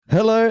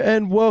Hello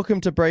and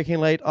welcome to Breaking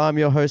Late. I'm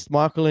your host,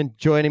 Michael, and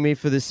joining me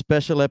for this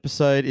special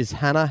episode is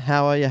Hannah.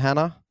 How are you,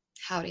 Hannah?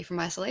 Howdy from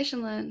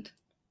Isolation Land.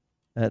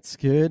 That's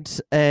good.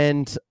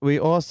 And we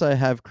also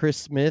have Chris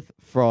Smith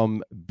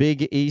from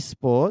Big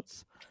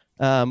Esports.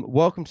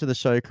 Welcome to the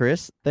show,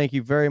 Chris. Thank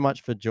you very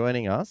much for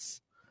joining us.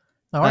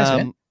 No worries,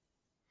 man.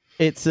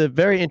 It's a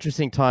very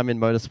interesting time in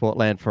motorsport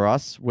land for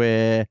us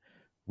where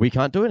we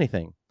can't do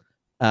anything.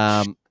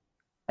 And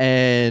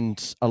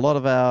a lot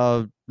of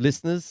our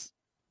listeners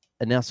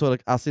are now sort of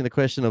asking the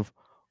question of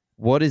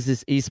what is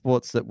this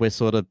esports that we're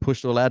sort of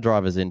pushed all our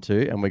drivers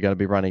into, and we're going to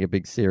be running a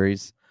big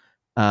series.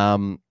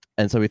 And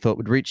so we thought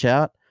we'd reach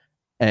out,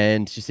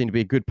 and she seemed to be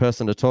a good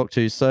person to talk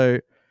to. So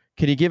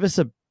can you give us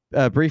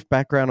a brief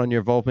background on your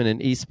involvement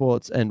in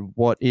esports and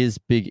what is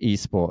Big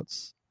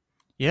Esports?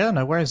 Yeah,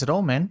 no worries at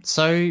all, man.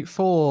 So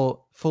for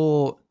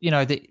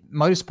the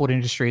motorsport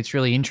industry, it's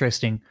really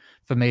interesting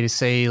for me to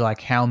see like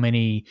how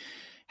many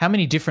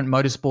different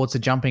motorsports are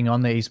jumping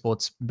on the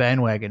esports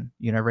bandwagon,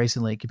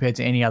 recently compared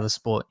to any other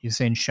sport. You've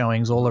seen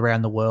showings all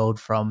around the world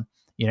from,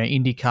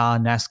 IndyCar,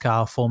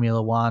 NASCAR,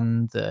 Formula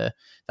One, the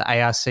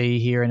ARC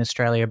here in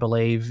Australia, I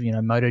believe,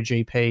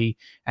 MotoGP,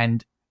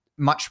 and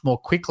much more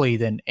quickly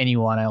than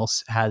anyone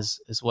else has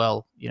as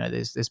well.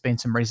 There's been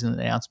some recent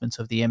announcements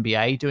of the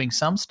NBA doing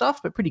some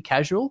stuff, but pretty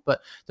casual.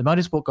 But the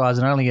motorsport guys,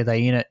 not only are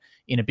they in it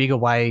in a bigger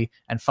way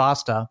and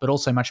faster, but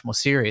also much more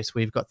serious.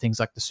 We've got things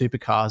like the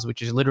supercars,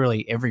 which is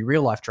literally every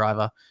real life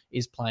driver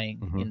is playing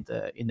in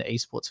the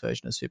esports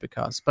version of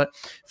supercars. But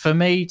for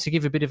me, to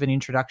give a bit of an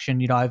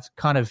introduction, I've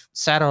kind of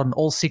sat on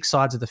all six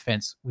sides of the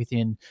fence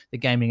within the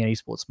gaming and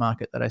esports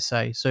market that I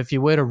say. So if you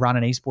were to run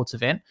an esports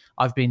event,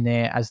 I've been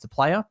there as the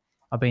player.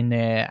 I've been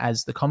there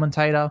as the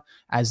commentator,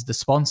 as the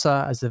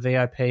sponsor, as the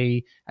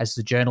VIP, as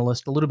the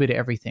journalist, a little bit of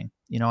everything.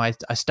 I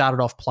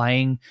started off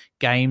playing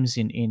games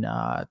in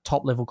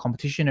top-level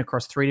competition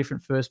across 3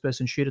 different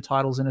first-person shooter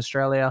titles in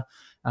Australia.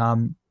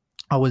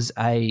 I was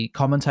a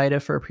commentator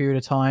for a period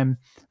of time.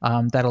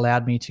 That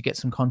allowed me to get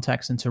some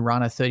contacts and to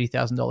run a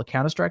 $30,000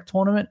 Counter-Strike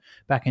tournament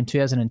back in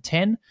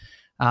 2010.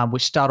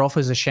 Which started off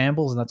as a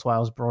shambles, and that's why I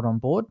was brought on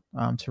board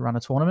to run a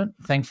tournament.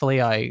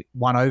 Thankfully, I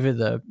won over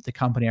the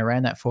company I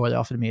ran that for. They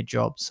offered me a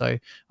job. So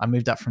I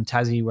moved up from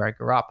Tassie, where I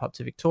grew up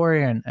to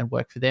Victoria and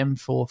worked for them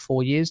for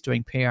 4 years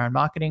doing PR and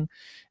marketing.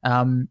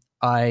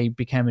 I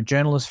became a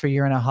journalist for a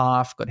year and a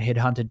half, got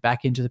headhunted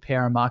back into the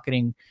PR and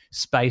marketing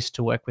space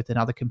to work with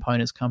another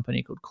components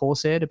company called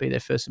Corsair to be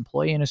their first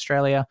employee in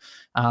Australia.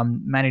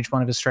 Managed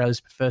one of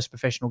Australia's first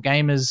professional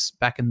gamers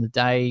back in the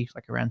day,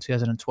 like around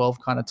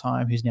 2012 kind of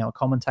time, who's now a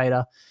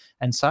commentator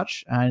and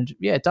such. And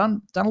yeah,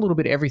 done a little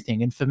bit of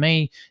everything. And for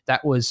me,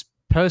 that was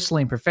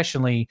personally and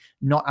professionally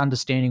not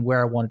understanding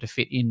where I wanted to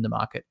fit in the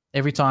market.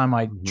 Every time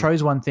I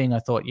chose one thing, I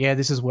thought, yeah,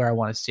 this is where I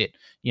want to sit.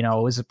 I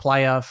was a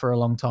player for a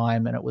long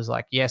time, and it was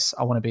like, yes,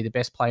 I want to be the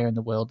best player in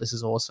the world. This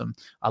is awesome.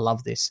 I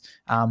love this.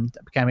 I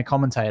became a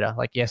commentator.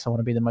 Like, yes, I want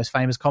to be the most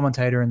famous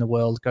commentator in the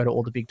world, go to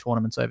all the big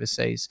tournaments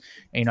overseas.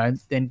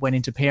 Then went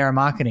into PR and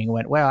marketing and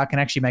went, wow, I can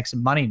actually make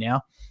some money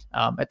now.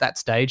 At that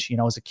stage,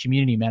 I was a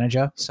community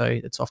manager, so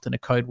it's often a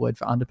code word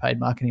for underpaid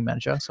marketing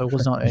manager. So I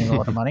was not earning a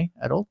lot of money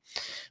at all,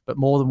 but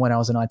more than when I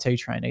was an IT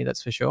trainee,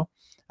 that's for sure.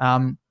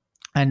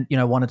 And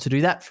wanted to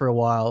do that for a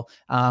while.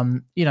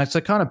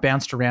 So kind of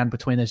bounced around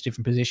between those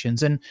different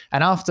positions, and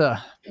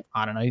after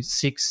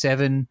 6,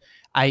 7,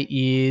 8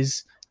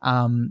 years,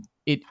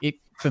 it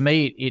for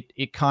me,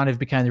 it kind of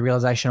became the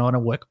realization I want to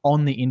work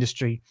on the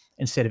industry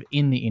instead of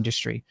in the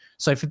industry.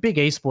 So for Big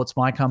Esports,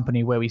 my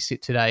company where we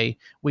sit today,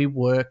 we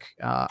work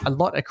a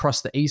lot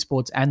across the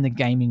esports and the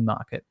gaming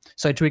market.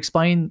 So to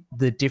explain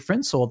the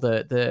difference or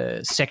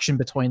the section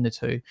between the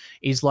two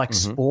is like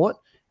sport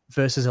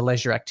versus a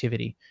leisure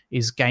activity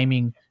is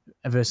gaming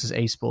versus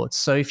esports.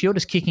 So if you're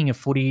just kicking a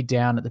footy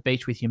down at the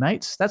beach with your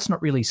mates, that's not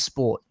really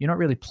sport. You're not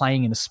really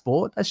playing in a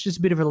sport. That's just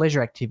a bit of a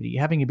leisure activity.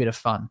 You're having a bit of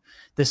fun.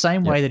 The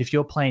same way that if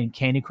you're playing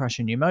Candy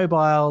Crush on your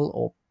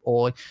mobile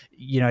or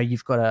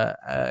you've got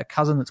a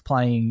cousin that's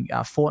playing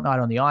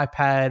Fortnite on the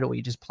iPad, or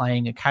you're just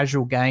playing a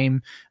casual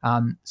game,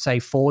 say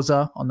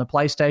Forza on the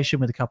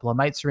PlayStation with a couple of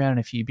mates around and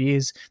a few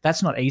beers,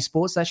 that's not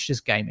esports. That's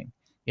just gaming.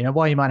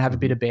 While you might have a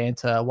bit of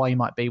banter, while you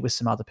might be with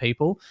some other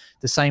people,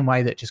 the same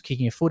way that just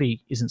kicking a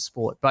footy isn't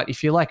sport. But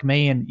if you're like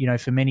me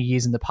and, for many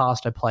years in the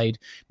past, I played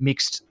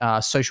mixed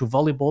social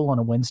volleyball on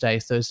a Wednesday,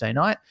 Thursday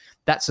night,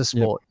 that's a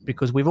sport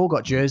because we've all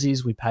got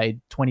jerseys we paid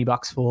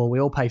 $20 for. We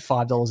all pay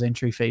 $5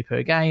 entry fee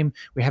per game.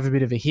 We have a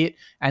bit of a hit,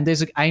 and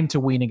there's an aim to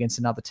win against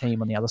another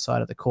team on the other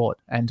side of the court.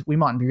 And we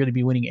mightn't really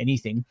be winning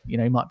anything. You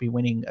might be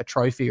winning a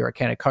trophy or a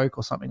can of Coke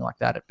or something like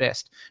that at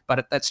best,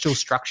 but that's still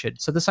structured.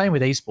 So the same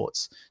with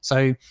esports.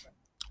 So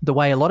the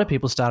way a lot of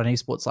people started in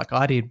esports like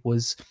I did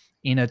was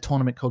in a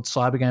tournament called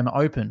Cybergamer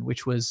Open,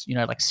 which was,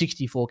 like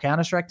 64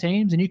 Counter-Strike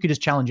teams, and you could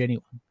just challenge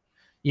anyone.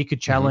 You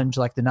could challenge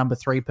like the number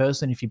 3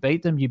 person. If you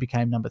beat them, you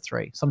became number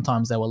 3.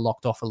 Sometimes they were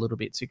locked off a little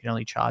bit, so you can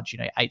only charge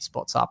 8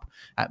 spots up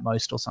at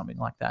most or something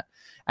like that.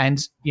 And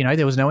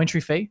there was no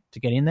entry fee to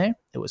get in there.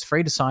 It was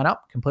free to sign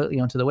up completely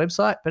onto the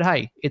website. But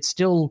hey, it's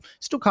still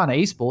kind of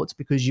esports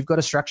because you've got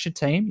a structured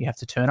team. You have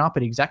to turn up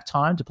at exact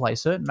time to play a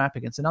certain map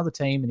against another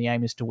team, and the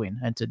aim is to win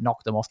and to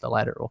knock them off the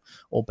ladder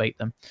or beat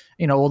them.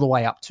 All the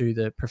way up to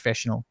the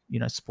professional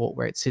sport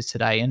where it sits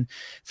today. And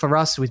for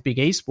us with big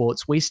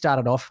esports, we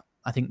started off,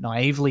 I think,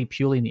 naively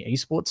purely in the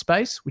esports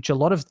space, which a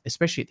lot of,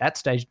 especially at that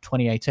stage,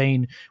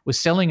 2018, was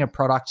selling a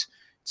product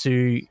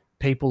to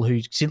people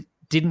who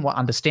didn't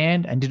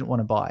understand and didn't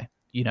want to buy.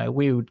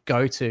 We would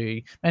go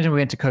to, imagine we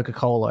went to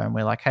Coca-Cola and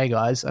we're like, hey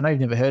guys, I know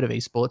you've never heard of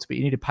esports, but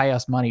you need to pay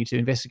us money to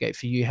investigate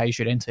for you how you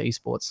should enter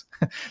esports.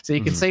 So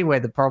you can see where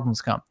the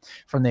problems come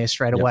from there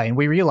straight away. And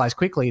we realized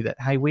quickly that,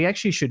 hey, we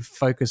actually should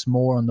focus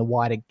more on the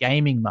wider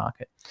gaming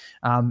market.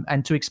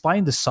 And to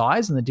explain the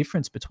size and the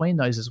difference between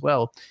those as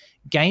well,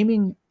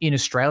 gaming in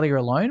Australia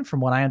alone, from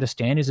what I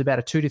understand, is about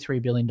a $2 to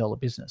 $3 billion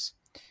business.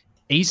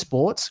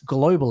 Esports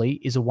globally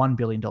is a $1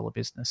 billion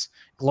business.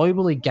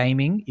 Globally,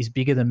 gaming is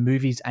bigger than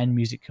movies and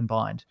music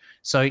combined.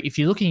 So if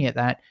you're looking at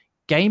that,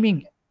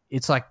 gaming,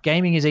 it's like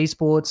gaming is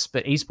esports,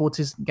 but esports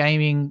is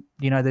gaming.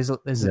 There's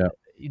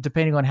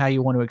depending on how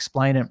you want to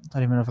explain it. I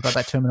don't even know if I got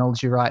that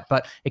terminology right,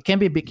 but it can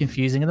be a bit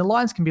confusing, and the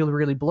lines can be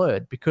really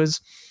blurred because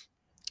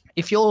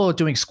if you're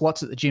doing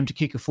squats at the gym to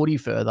kick a footy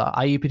further,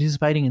 are you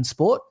participating in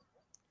sport?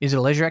 Is it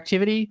a leisure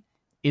activity?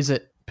 Is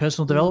it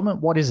personal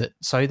development? What is it?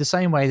 So the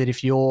same way that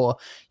if you're,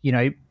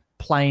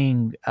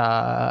 playing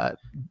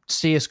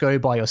CSGO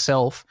by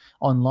yourself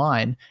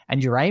online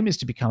and your aim is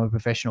to become a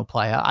professional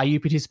player, are you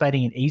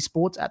participating in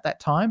esports at that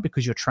time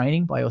because you're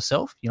training by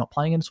yourself? You're not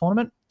playing in a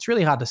tournament? It's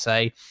really hard to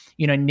say.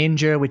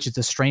 Ninja, which is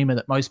the streamer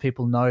that most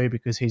people know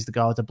because he's the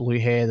guy with the blue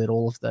hair that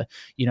all of the,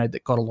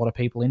 that got a lot of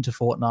people into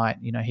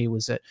Fortnite. He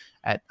was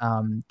at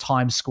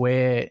Times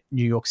Square,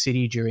 New York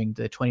City during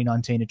the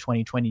 2019 to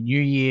 2020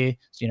 New Year,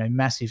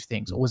 massive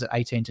things. Or was it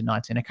 18 to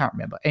 19? I can't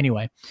remember.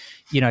 Anyway,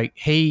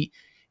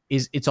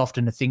 it's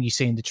often a thing you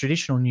see in the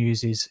traditional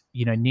news is,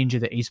 Ninja,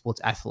 the esports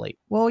athlete.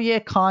 Well, yeah,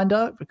 kind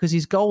of, because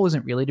his goal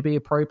isn't really to be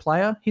a pro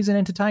player. He's an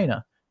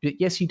entertainer. But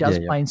yes, he does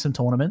play in some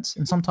tournaments,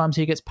 and sometimes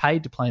he gets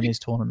paid to play in these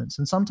tournaments,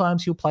 and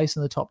sometimes he'll place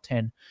in the top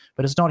 10.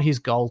 But it's not his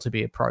goal to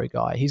be a pro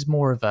guy. He's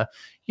more of a,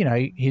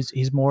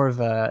 he's more of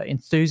a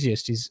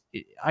enthusiast.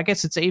 I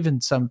guess it's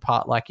even some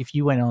part like if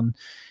you went on,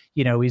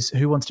 is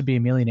Who Wants to Be a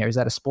Millionaire? Is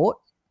that a sport?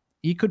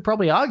 You could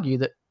probably argue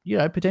that,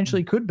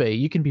 potentially could be.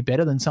 You can be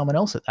better than someone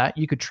else at that.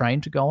 You could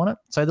train to go on it.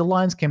 So the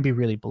lines can be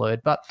really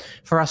blurred. But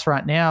for us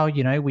right now,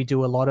 we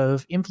do a lot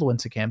of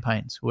influencer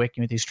campaigns. We're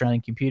working with the Australian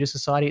Computer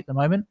Society at the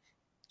moment,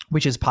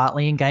 which is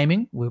partly in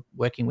gaming. We're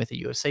working with a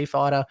UFC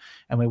fighter,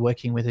 and we're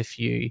working with a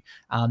few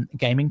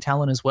gaming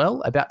talent as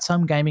well, about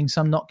some gaming,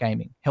 some not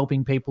gaming,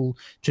 helping people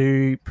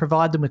to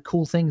provide them with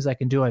cool things they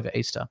can do over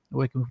Easter. We're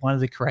working with one of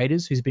the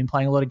creators who's been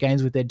playing a lot of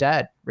games with their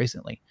dad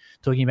recently,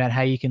 talking about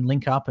how you can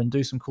link up and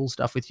do some cool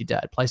stuff with your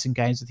dad, play some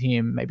games with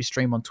him, maybe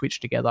stream on Twitch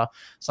together,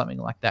 something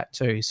like that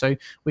too. So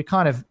we're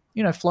kind of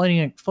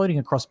floating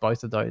across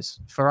both of those.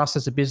 For us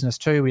as a business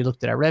too, we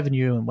looked at our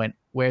revenue and went,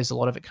 where's a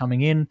lot of it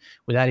coming in?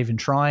 Without even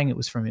trying, it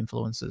was from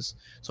influencers.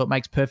 So it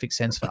makes perfect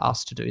sense for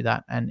us to do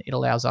that, and it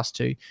allows us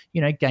to,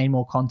 gain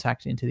more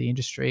contact into the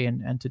industry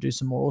and to do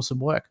some more awesome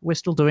work. We're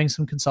still doing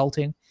some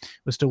consulting.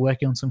 We're still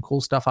working on some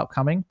cool stuff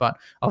upcoming, but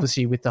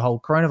obviously with the whole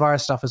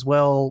coronavirus stuff as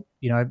well,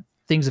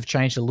 things have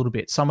changed a little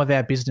bit. Some of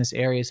our business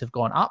areas have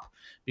gone up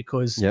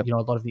because a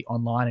lot of the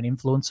online and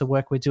influencer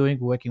work we're doing.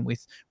 We're working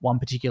with one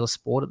particular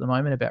sport at the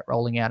moment about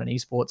rolling out an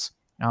esports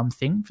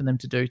thing for them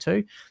to do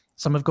too.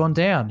 Some have gone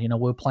down.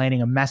 We're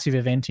planning a massive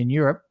event in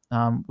Europe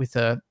with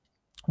a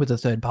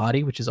third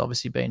party, which has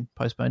obviously been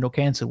postponed or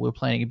cancelled. We're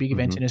planning a big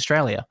event in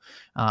Australia,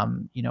 a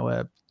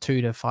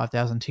 2,000 to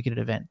 5,000 ticketed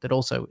event that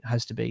also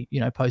has to be,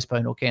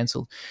 postponed or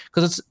cancelled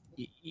because it's,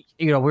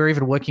 we're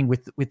even working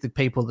with the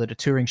people that are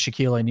touring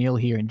Shaquille O'Neal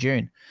here in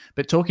June,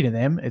 but talking to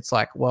them, it's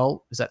like,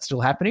 well, is that still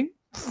happening?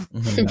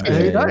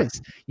 Who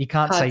knows? You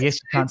can't say yes,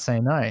 you can't say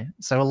no.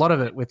 So a lot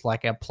of it with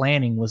like our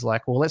planning was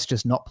like, well, let's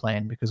just not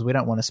plan because we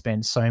don't want to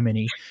spend so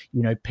many,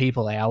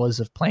 people hours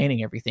of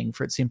planning everything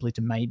for it simply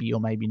to maybe or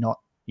maybe not,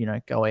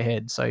 go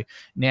ahead. So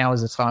now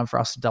is the time for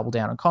us to double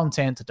down on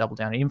content, to double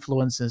down on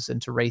influencers,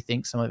 and to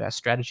rethink some of our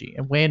strategy.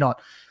 And we're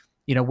not,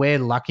 we're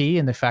lucky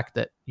in the fact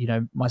that,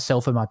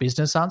 myself and my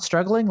business aren't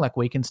struggling. Like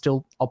we can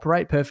still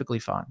operate perfectly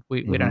fine.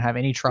 We don't have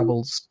any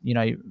troubles,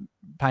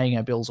 paying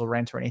our bills or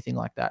rent or anything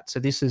like that. So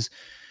this is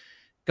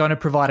going to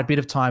provide a bit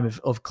of time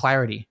of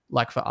clarity,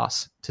 like for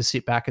us to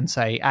sit back and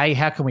say, A,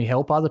 how can we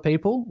help other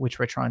people, which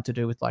we're trying to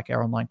do with like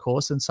our online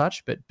course and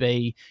such, but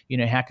B,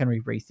 how can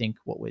we rethink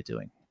what we're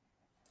doing?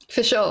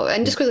 For sure.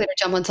 And just quickly to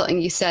jump on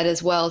something you said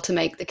as well to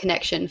make the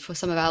connection for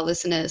some of our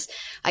listeners,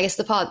 I guess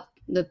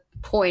the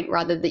point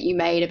rather that you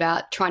made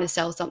about trying to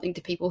sell something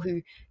to people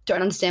who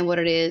don't understand what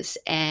it is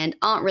and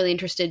aren't really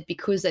interested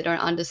because they don't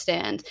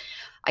understand.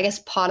 I guess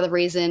part of the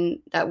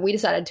reason that we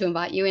decided to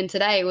invite you in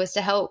today was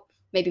to help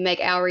maybe make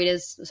our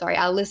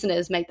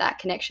listeners make that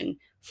connection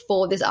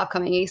for this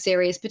upcoming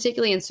E-Series,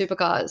 particularly in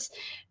Supercars,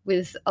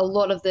 with a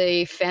lot of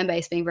the fan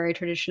base being very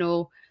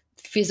traditional,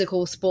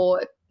 physical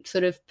sport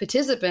sort of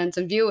participants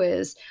and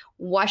viewers.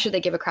 Why should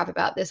they give a crap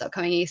about this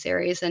upcoming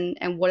E-Series, and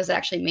what does it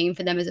actually mean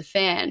for them as a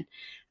fan?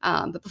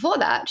 But before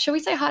that, shall we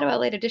say hi to our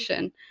late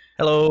edition?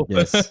 Hello.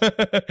 Yes.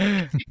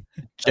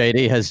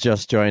 JD has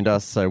just joined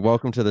us, so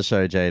welcome to the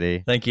show,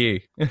 JD. Thank you.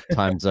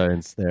 Time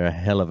zones, they're a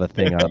hell of a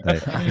thing, aren't they?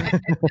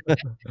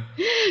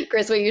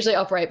 Chris, we usually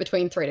operate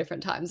between 3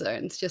 different time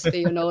zones, just for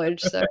your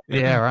knowledge. So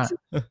Yeah,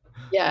 right.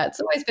 yeah, it's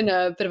always been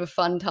a bit of a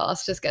fun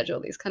task to schedule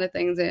these kind of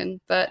things in.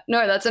 But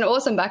no, that's an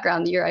awesome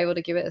background that you're able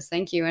to give us.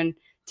 Thank you. And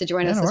to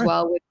join us as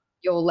well with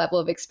your level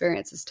of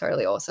experience is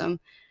totally awesome.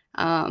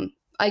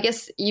 I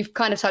guess you've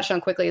kind of touched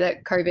on quickly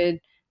that COVID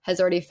has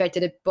already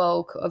affected a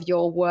bulk of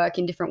your work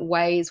in different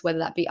ways, whether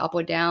that be up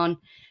or down.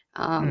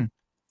 For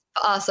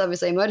us,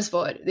 obviously, in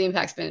motorsport, the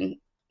impact's been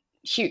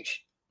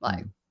huge.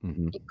 Like, you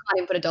can't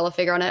even put a dollar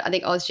figure on it. I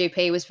think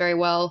OzGP was very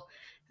well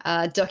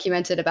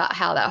documented about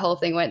how that whole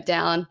thing went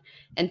down,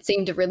 and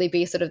seemed to really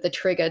be sort of the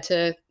trigger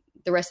to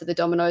the rest of the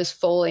dominoes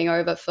falling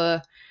over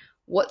for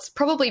what's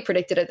probably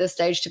predicted at this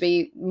stage to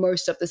be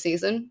most of the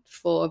season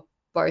for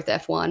both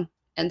F1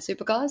 and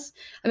Supercars.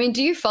 I mean,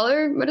 do you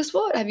follow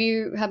motorsport? Have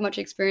you had much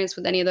experience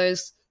with any of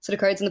those sort of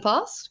codes in the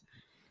past?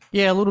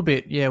 Yeah, a little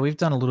bit. Yeah, we've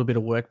done a little bit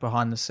of work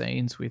behind the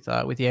scenes with the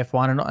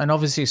F1, and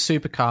obviously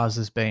Supercars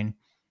has been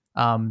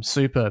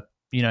super,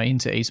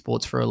 into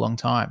esports for a long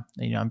time.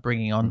 I'm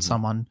bringing on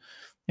someone,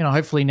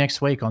 hopefully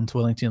next week on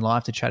Twillington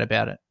Live to chat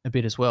about it a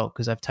bit as well,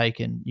 because I've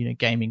taken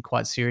gaming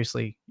quite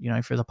seriously,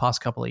 for the past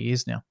couple of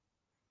years now.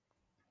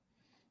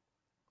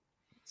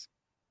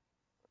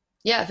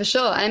 Yeah, for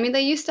sure. I mean,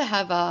 they used to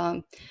have,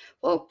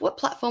 what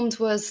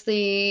platforms was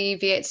the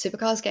V8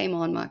 Supercars game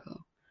on,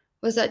 Michael?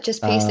 Was that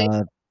just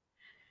PC?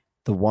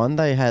 The one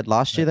they had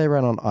last year, they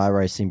ran on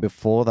iRacing.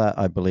 Before that,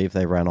 I believe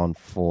they ran on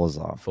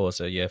Forza.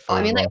 Forza, yeah,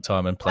 for a long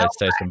time, and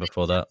PlayStation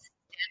before that.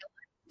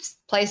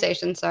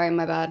 PlayStation, sorry,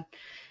 my bad.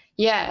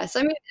 Yeah,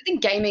 so I mean, I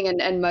think gaming and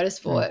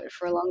motorsport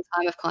for a long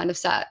time have kind of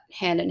sat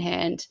hand in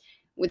hand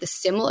with a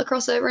similar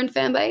crossover in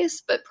fan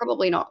base, but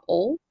probably not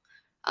all.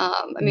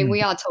 I mean,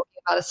 we are talking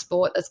about a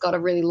sport that's got a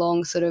really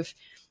long sort of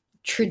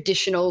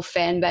traditional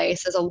fan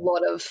base. There's a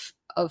lot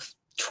of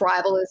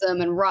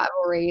tribalism and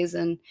rivalries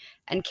and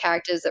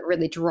characters that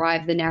really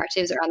drive the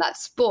narratives around that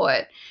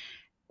sport.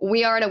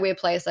 We are in a weird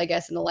place, I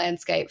guess, in the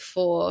landscape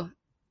for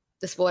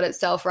the sport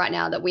itself right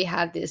now, that we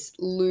have this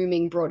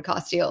looming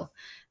broadcast deal,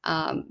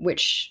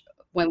 which,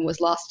 when was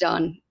last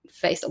done,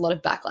 faced a lot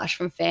of backlash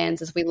from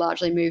fans as we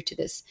largely moved to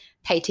this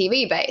pay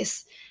TV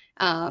base.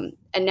 And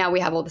now we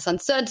have all this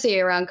uncertainty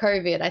around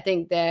COVID. I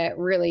think they're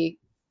really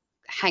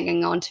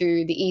hanging on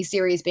to the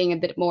E-Series being a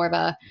bit more of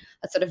a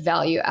sort of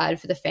value add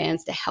for the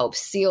fans to help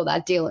seal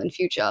that deal in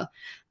future.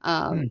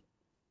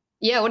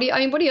 Yeah, what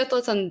are your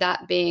thoughts on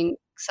that being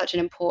such an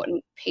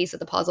important piece of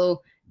the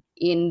puzzle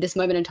in this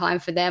moment in time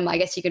for them? I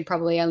guess you could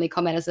probably only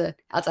comment as an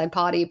outside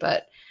party,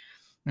 but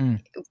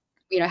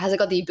has it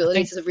got the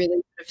ability to really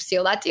sort of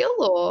seal that deal?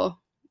 Or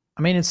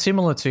I mean, it's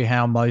similar to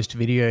how most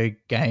video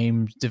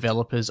game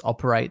developers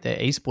operate their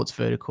esports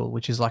vertical,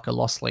 which is like a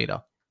loss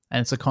leader,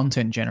 and it's a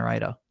content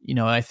generator.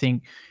 I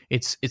think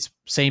it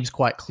seems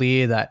quite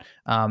clear that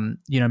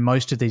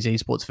most of these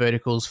esports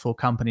verticals for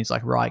companies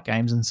like Riot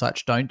Games and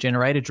such don't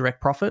generate a direct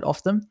profit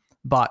off them,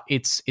 but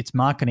it's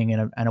marketing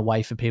and a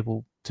way for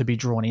people to be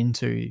drawn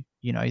into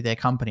their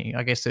company.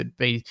 I guess it'd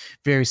be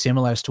very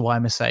similar as to why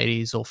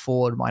Mercedes or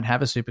Ford might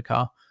have a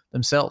supercar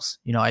themselves.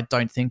 I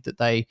don't think that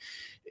they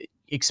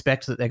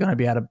expect that they're going to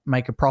be able to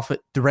make a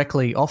profit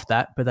directly off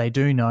that, but they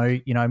do know,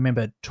 I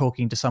remember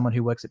talking to someone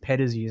who works at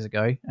Petters years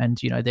ago, and,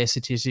 their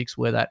statistics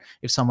were that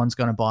if someone's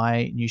going to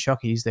buy new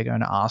shockeys, they're going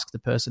to ask the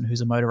person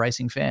who's a motor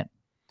racing fan.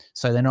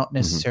 So they're not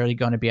necessarily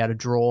going to be able to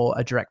draw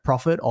a direct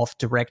profit off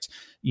direct,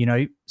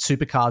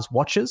 supercars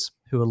watchers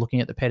who are looking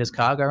at the Petters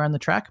car go around the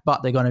track,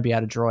 but they're going to be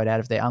able to draw it out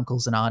of their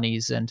uncles and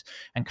aunties and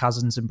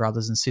cousins and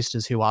brothers and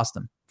sisters who ask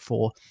them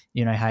for,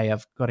 hey,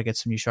 I've got to get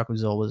some new shock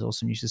absorbers or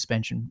some new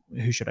suspension.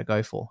 Who should I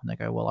go for? And they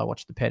go, well, I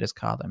watched the Petters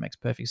car. That makes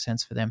perfect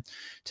sense for them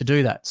to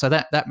do that. So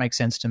that makes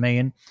sense to me.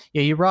 And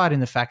yeah, you're right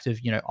in the fact of,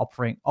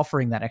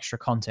 offering that extra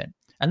content.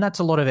 And that's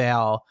a lot of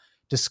our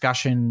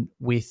discussion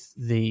with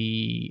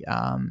the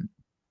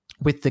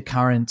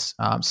current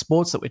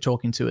sports that we're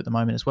talking to at the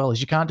moment as well,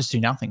 is you can't just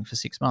do nothing for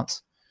 6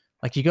 months.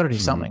 Like, you got to do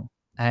something.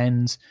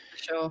 And,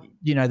 sure,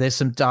 there's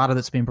some data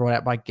that's been brought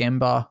out by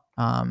Gemba,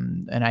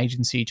 an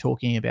agency,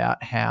 talking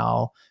about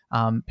how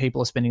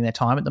people are spending their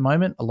time at the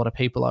moment. A lot of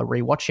people are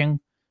rewatching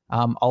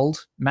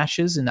old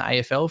matches in the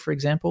AFL, for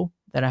example,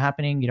 that are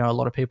happening. A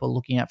lot of people are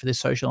looking out for this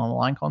social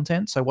online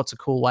content. So what's a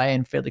cool way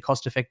and fairly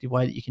cost-effective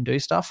way that you can do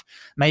stuff?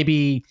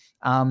 Maybe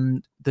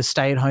the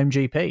stay-at-home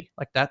GP.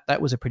 Like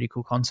that was a pretty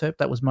cool concept.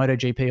 That was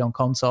MotoGP on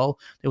console.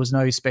 There was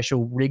no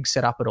special rig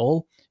set up at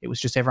all. It was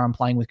just everyone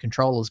playing with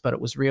controllers, but it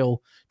was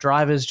real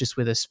drivers just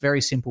with a very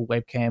simple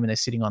webcam, and they're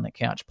sitting on their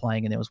couch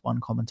playing, and there was one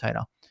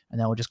commentator. and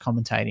they were just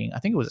commentating. I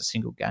think it was a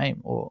single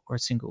game or a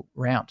single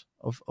round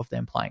of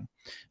them playing.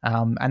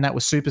 And that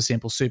was super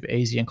simple, super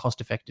easy and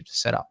cost effective to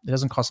set up. It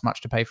doesn't cost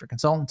much to pay for a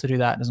consultant to do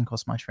that. It doesn't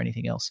cost much for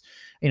anything else.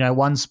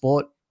 One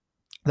sport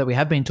that we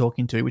have been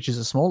talking to, which is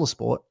a smaller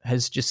sport,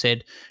 has just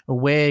said, well,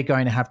 we're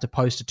going to have to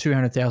post a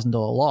 $200,000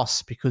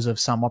 loss because of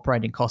some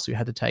operating costs we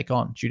had to take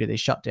on due to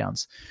these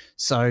shutdowns.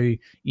 So,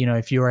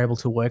 if you're able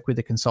to work with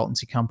a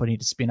consultancy company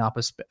to spin up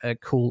a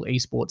cool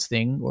esports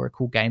thing or a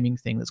cool gaming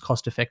thing that's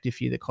cost effective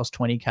for you, that costs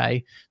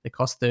 $20K, that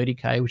costs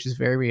 $30K, which is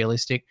very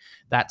realistic,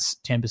 that's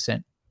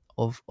 10%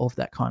 of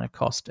that kind of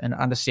cost. And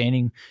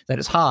understanding that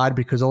it's hard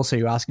because also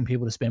you're asking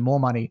people to spend more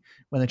money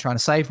when they're trying to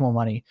save more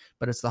money,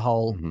 but it's the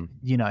whole,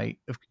 the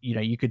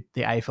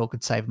AFL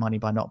could save money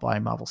by not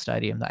buying Marvel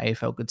Stadium. The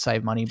AFL could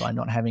save money by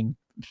not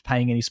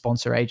paying any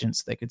sponsor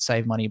agents. They could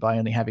save money by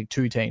only having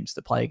 2 teams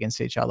that play against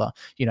each other,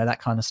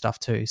 that kind of stuff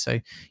too. So,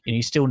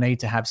 you still need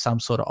to have some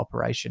sort of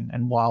operation.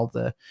 And while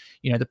the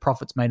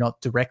profits may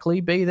not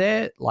directly be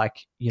there,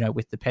 like,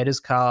 with the Petters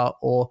car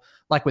or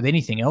like with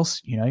anything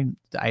else, the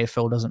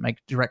AFL doesn't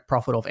make direct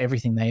profit off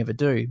everything they ever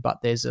do,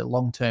 but there's a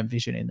long-term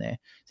vision in there.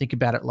 Think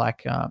about it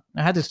like, I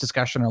had this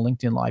discussion on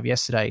LinkedIn Live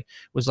yesterday,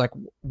 was like,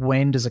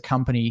 when does a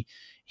company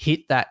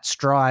hit that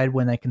stride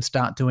when they can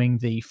start doing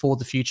the for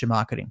the future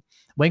marketing?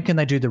 When can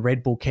they do the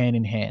Red Bull can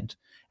in hand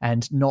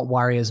and not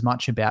worry as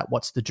much about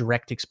what's the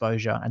direct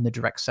exposure and the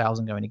direct sales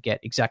I'm going to get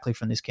exactly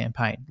from this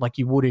campaign, like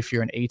you would if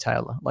you're an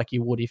e-tailer, like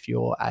you would if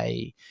you're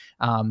a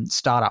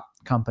startup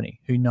company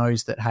who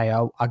knows that, hey,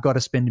 I got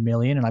to spend $1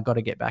 million and I got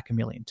to get back $1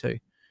 million too.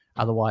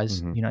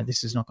 Otherwise,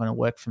 this is not going to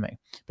work for me.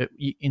 But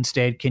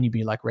instead, can you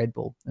be like Red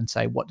Bull and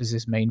say, what does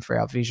this mean for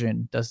our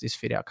vision? Does this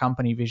fit our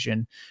company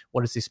vision?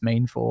 What does this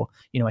mean for,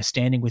 a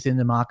standing within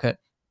the market?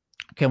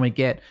 Can we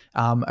get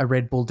a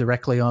Red Bull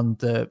directly on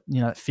the,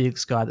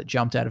 Felix guy that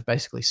jumped out of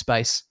basically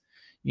space?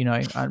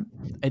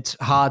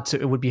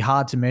 It would be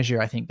hard to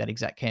measure, I think, that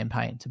exact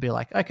campaign to be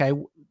like, okay,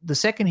 the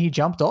second he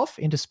jumped off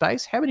into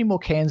space, how many more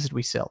cans did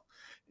we sell?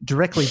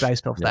 Directly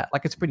based off that.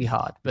 Like, it's pretty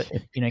hard, but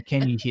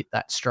can you hit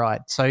that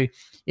stride? So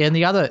yeah. And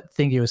the other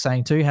thing you were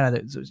saying too, Hannah,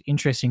 that was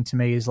interesting to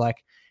me is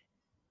like,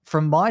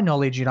 from my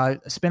knowledge, I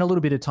spent a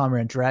little bit of time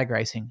around drag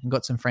racing and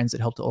got some friends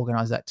that helped to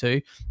organize that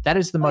too. That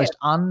is the most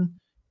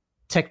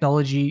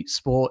untechnology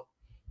sport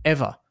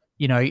ever.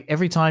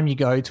 Every time you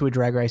go to a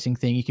drag racing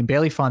thing, you can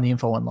barely find the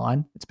info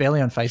online. It's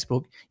barely on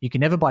Facebook. You can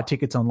never buy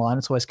tickets online.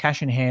 It's always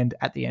cash in hand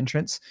at the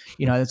entrance.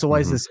 It's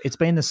always this. It's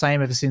been the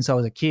same ever since I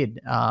was a kid.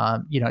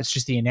 It's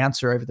just the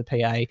announcer over the PA,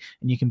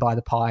 and you can buy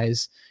the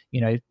pies.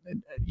 You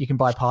can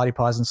buy party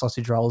pies and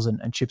sausage rolls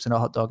and chips and a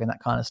hot dog and that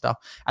kind of stuff.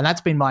 And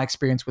that's been my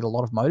experience with a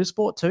lot of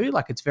motorsport too.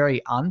 Like, it's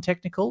very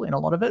untechnical in a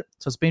lot of it.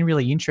 So it's been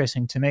really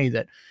interesting to me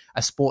that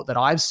a sport that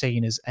I've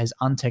seen as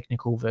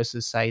untechnical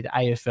versus, say, the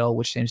AFL,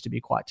 which seems to be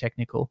quite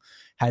technical,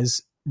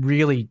 has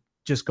really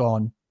just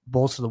gone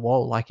balls to the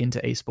wall, like, into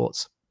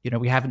esports.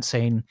 We haven't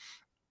seen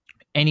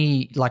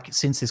any, like,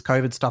 since this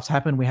COVID stuff's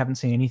happened, we haven't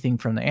seen anything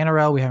from the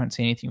NRL. We haven't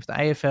seen anything from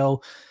the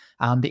AFL.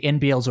 The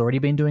NBL's already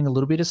been doing a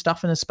little bit of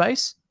stuff in the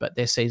space, but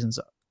their season's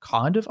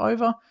kind of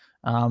over.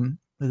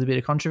 There's a bit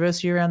of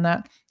controversy around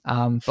that.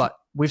 But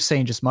we've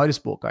seen just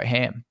motorsport go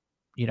ham,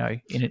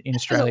 in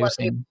Australia.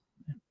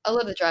 A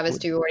lot of the drivers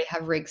do already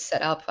have rigs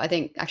set up. I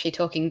think, actually,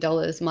 talking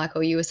dollars,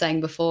 Michael, you were saying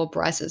before,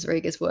 Bryce's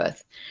rig is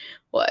worth,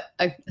 what,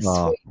 a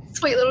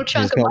sweet little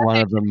chunk of money. He's got one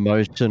of the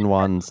motion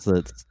ones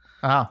that's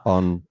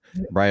on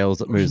rails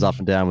that moves up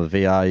and down with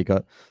VR. You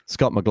got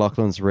Scott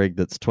McLaughlin's rig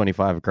that's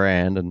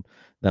 $25,000, and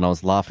then I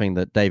was laughing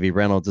that Davey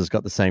Reynolds has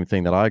got the same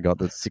thing that I got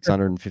that's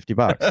 $650.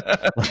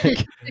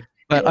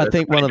 But I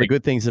think one of the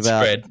good things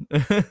about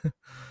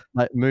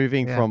like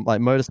moving from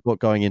like motorsport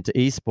going into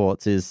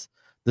esports is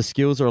the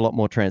skills are a lot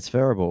more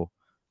transferable.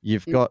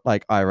 You've got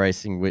like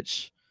iRacing,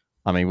 which,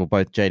 I mean,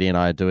 both JD and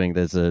I are doing.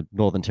 There's a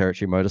Northern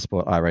Territory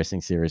Motorsport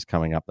iRacing series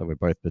coming up that we're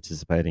both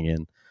participating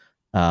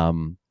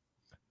in.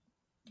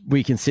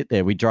 We can sit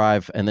there, we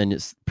drive, and then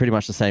it's pretty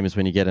much the same as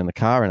when you get in the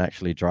car and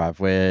actually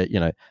drive, where,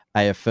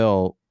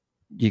 AFL,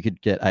 you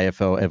could get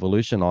AFL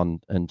Evolution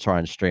on and try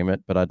and stream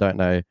it, but I don't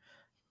know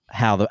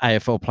how the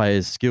AFL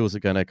players' skills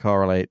are going to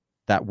correlate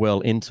that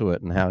well into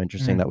it, and how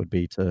interesting that would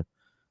be to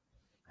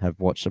have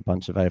watched a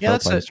bunch of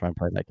AFL players try and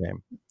play that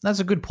game.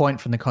 That's a good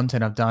point from the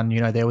content I've done.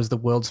 There was the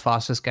world's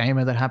fastest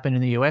gamer that happened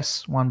in the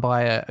US, won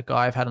by a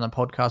guy I've had on the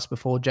podcast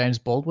before, James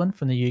Baldwin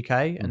from the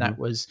UK, and that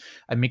was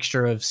a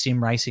mixture of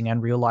sim racing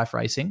and real life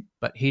racing,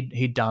 but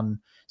he'd done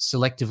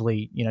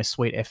selectively,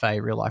 sweet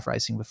FA real life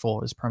racing before.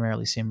 It was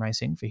primarily sim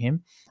racing for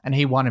him, and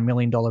he won $1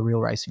 million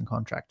real racing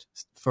contract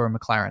for a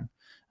McLaren.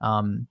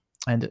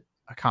 And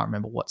I can't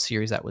remember what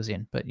series that was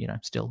in, but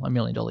still $1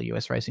 million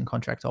US racing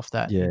contract off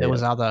that. There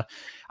was other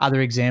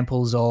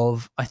examples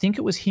of, I think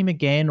it was him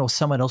again or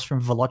someone else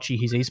from Veloci,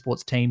 his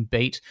esports team,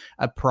 beat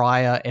a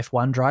prior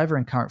F1 driver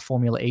and current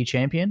Formula E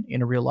champion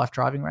in a real life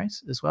driving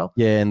race as well.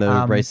 Yeah, in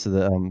the race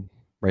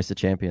of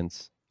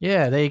Champions.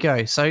 Yeah, there you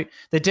go. So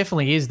there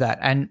definitely is that.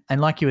 And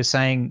like you were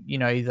saying, the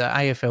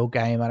AFL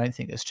game, I don't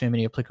think there's too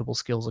many applicable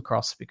skills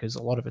across, because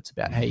a lot of it's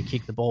about how you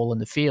kick the ball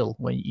and the feel.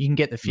 When you can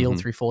get the feel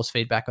through force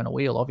feedback on a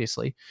wheel,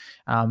 obviously,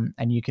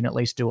 and you can at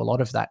least do a lot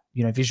of that,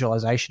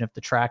 visualization of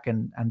the track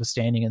and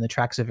understanding. And the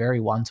tracks are very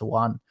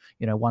 1-to-1,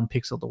 1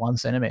 pixel to 1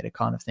 centimeter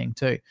kind of thing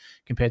too,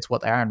 compared to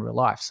what they are in real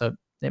life. So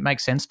it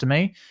makes sense to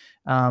me.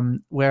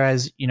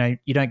 Whereas, you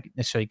don't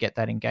necessarily get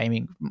that in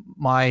gaming.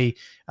 My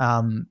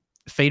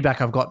feedback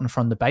I've gotten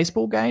from the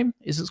baseball game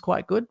is it's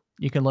quite good.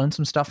 You can learn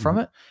some stuff from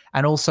it.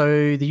 And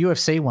also the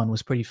UFC one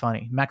was pretty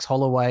funny. Max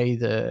Holloway,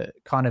 the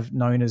kind of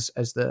known as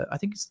I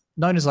think it's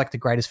known as like the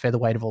greatest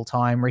featherweight of all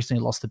time,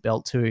 recently lost the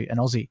belt to an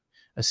Aussie,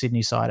 a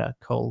Sydney sider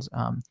called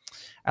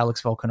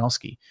Alex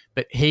Volkanovski.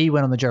 But he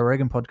went on the Joe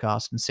Rogan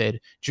podcast and said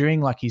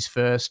during like his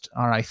first,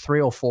 3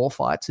 or 4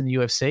 fights in the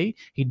UFC,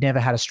 he'd never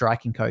had a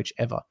striking coach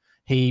ever.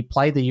 He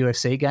played the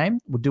UFC game,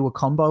 would do a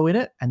combo in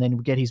it, and then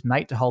would get his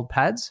mate to hold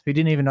pads, who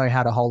didn't even know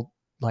how to hold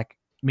like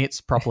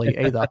mitts properly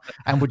either,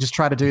 and would just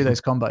try to do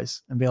those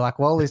combos and be like,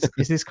 well, is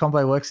this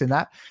combo works in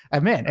that?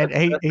 And man,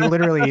 and he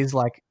literally is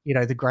like,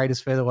 the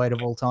greatest featherweight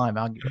of all time,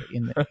 arguably,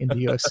 in the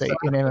UFC,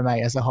 in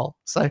MMA as a whole.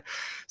 So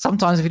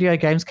sometimes video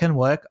games can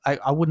work.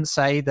 I wouldn't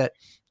say that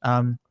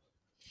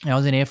I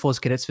was in Air Force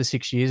Cadets for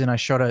 6 years, and I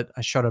shot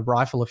a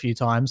rifle a few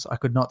times. I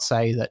could not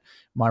say that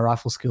my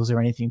rifle skills are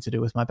anything to do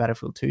with my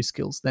Battlefield 2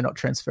 skills. They're not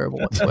transferable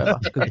whatsoever.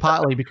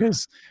 Partly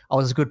because I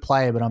was a good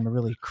player, but I'm a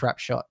really crap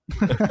shot.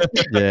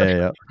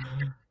 Yeah.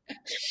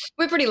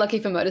 We're pretty lucky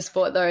for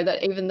motorsport, though,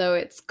 that even though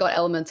it's got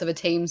elements of a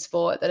team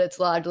sport, that it's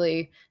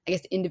largely, I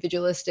guess,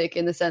 individualistic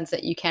in the sense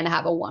that you can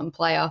have a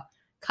one-player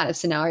kind of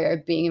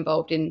scenario being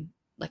involved in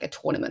like a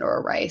tournament or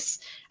a race.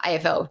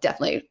 AFL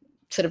definitely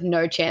sort of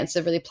no chance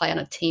to really play on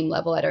a team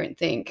level, I don't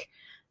think.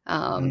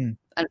 And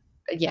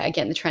yeah,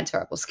 again, the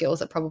transferable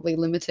skills are probably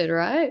limited,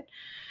 right?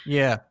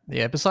 Yeah.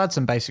 Besides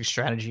some basic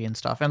strategy and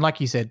stuff. And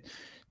like you said,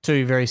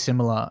 two very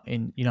similar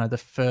in, the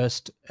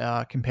first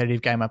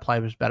competitive game I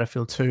played was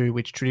Battlefield 2,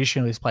 which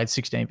traditionally is played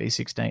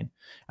 16v16.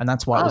 And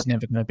that's why it was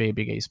never going to be a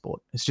big esport.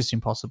 It's just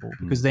impossible,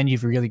 because then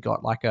you've really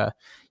got like a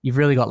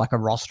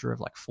roster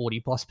of like 40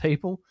 plus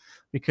people,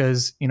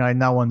 because,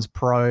 no one's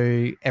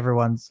pro, a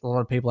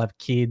lot of people have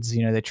kids,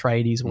 they're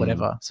tradies or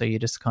whatever. So you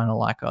just kind of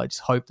like, I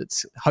just hope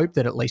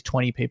that at least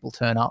 20 people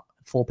turn up.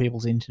 4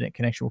 people's internet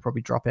connection will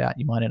probably drop out.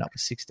 You might end up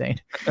with 16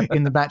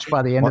 in the match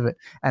by the end of it,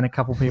 and a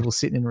couple people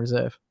sitting in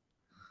reserve.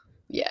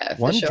 Yeah,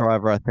 one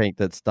driver I think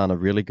that's done a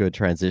really good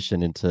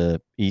transition into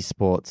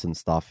esports and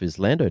stuff is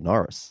Lando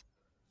Norris.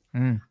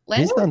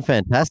 He's done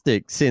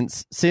fantastic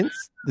since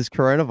this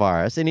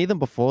coronavirus, and even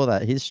before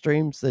that, his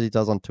streams that he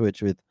does on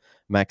Twitch with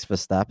Max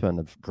Verstappen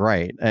are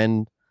great.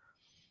 And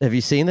have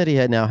you seen that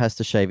he now has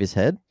to shave his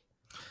head?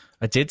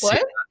 I did see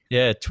that.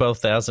 Yeah,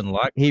 12,000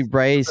 likes. He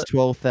raised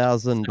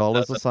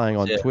 $12,000 or something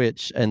on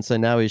Twitch, and so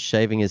now he's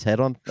shaving his head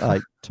on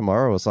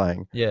tomorrow or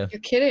something. Yeah, you're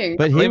kidding.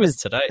 But he was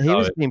today. He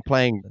was been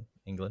playing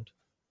England.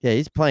 Yeah,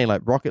 he's playing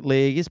like Rocket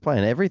League. He's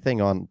playing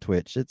everything on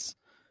Twitch.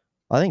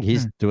 I think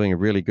he's doing a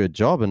really good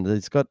job, and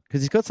he's got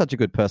such a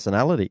good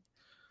personality.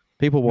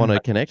 People want to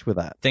connect with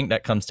that. I think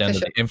that comes down to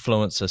the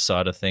influencer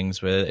side of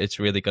things, where it's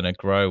really going to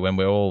grow when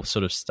we're all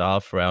sort of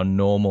starved for our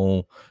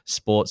normal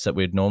sports that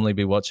we'd normally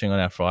be watching on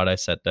our Friday,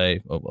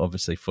 Saturday.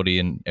 Obviously, footy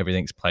and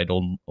everything's played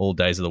all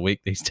days of the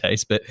week these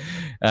days, but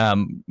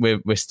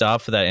we're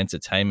starved for that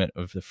entertainment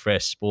of the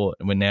fresh sport,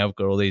 and we've now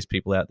got all these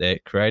people out there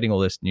creating all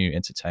this new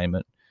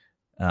entertainment.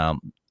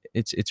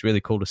 It's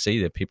really cool to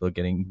see that people are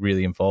getting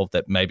really involved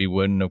that maybe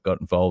wouldn't have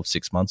got involved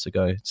 6 months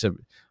ago. So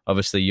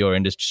obviously your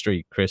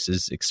industry, Chris,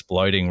 is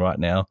exploding right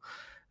now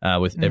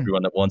with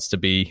everyone that wants to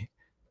be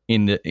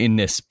in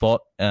their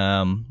spot,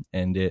 and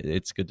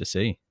it's good to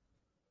see.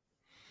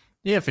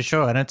 Yeah, for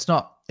sure. And it's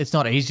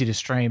not easy to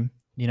stream.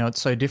 It's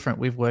so different.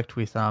 We've worked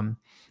with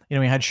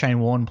we had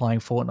Shane Warne playing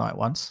Fortnite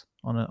once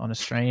on a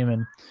stream,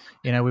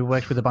 and we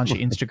worked with a bunch of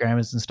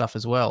Instagrammers and stuff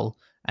as well.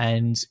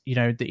 And,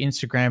 the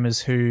Instagrammers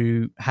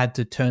who had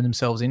to turn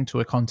themselves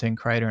into a content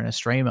creator and a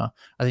streamer,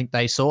 I think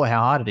they saw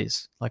how hard it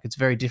is. Like, it's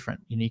very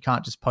different. You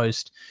can't just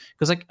post,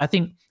 because I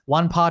think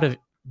one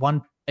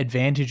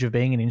advantage of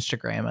being an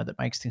Instagrammer that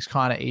makes things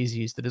kind of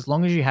easy is that as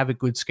long as you have a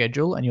good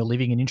schedule and you're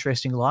living an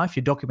interesting life,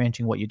 you're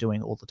documenting what you're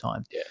doing all the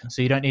time. Yeah.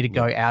 So you don't need to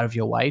go out of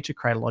your way to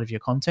create a lot of your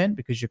content,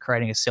 because you're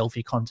creating a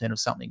selfie content of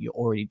something you're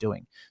already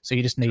doing. So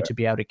you just need to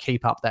be able to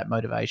keep up that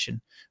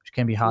motivation, which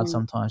can be hard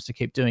sometimes to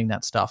keep doing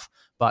that stuff.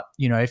 But,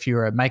 if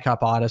you're a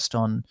makeup artist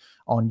on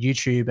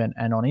YouTube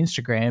and on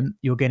Instagram,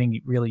 you're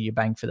getting really your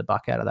bang for the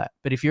buck out of that.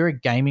 But if you're a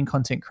gaming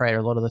content creator,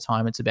 a lot of the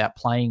time it's about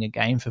playing a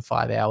game for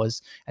 5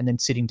 hours and then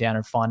sitting down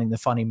and finding the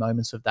funny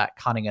moments of that,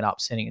 cutting it up,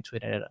 sending it to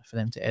an editor for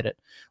them to edit,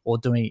 or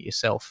doing it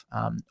yourself.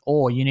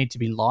 Or you need to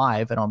be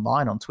live and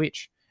online on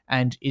Twitch.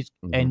 And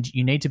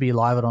you need to be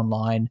live and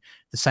online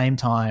the same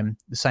time,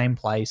 the same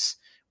place,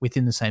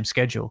 within the same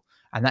schedule.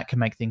 And that can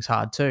make things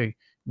hard too,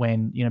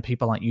 when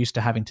people aren't used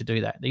to having to do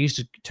that. They're used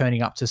to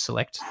turning up to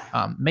select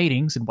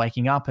meetings and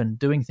waking up and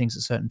doing things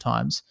at certain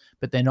times,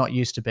 but they're not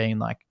used to being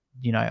like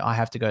you know, I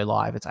have to go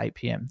live. It's 8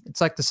 p.m.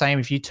 It's like the same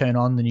if you turn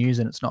on the news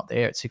and it's not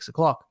there at 6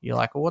 o'clock. You're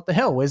like, well, what the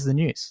hell? Where's the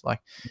news? Like,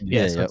 so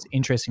it's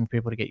interesting for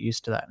people to get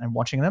used to that and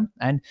watching them.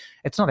 And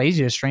it's not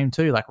easy to stream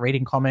too, like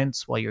reading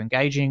comments while you're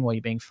engaging, while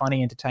you're being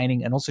funny,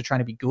 entertaining, and also trying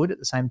to be good at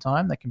the same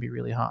time. That can be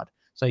really hard.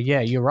 So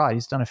yeah, you're right.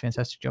 He's done a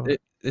fantastic job.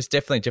 There's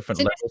definitely different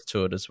levels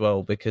to it as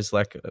well, because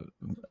like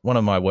one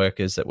of my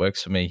workers that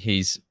works for me,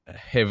 he's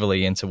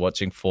heavily into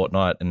watching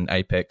Fortnite and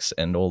Apex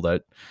and all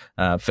that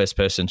first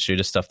person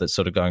shooter stuff that's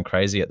sort of going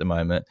crazy at the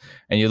moment.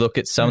 And you look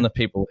at some of the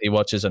people he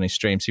watches on his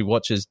streams, he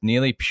watches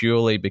nearly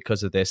purely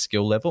because of their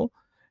skill level.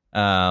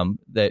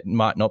 That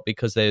might not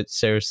because they're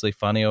seriously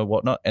funny or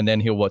whatnot. And then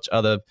he'll watch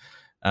other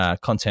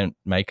content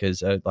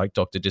makers like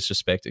Dr.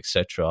 Disrespect,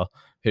 etc.,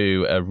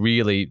 who are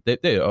really,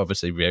 they're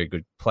obviously very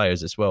good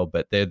players as well,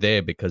 but they're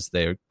there because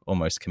they're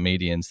almost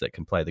comedians that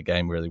can play the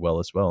game really well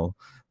as well.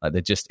 Like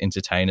they're just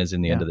entertainers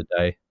in the end of the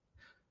day.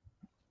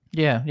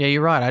 Yeah,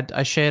 you're right.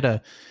 I shared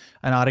an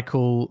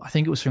article, I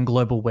think it was from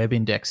Global Web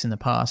Index in the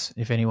past,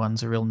 if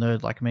anyone's a real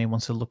nerd like me and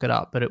wants to look it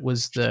up, but it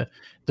was the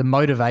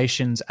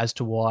motivations as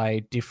to why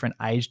different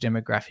age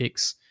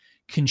demographics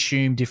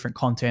consume different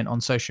content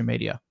on social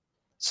media.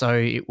 So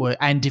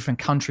and different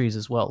countries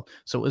as well.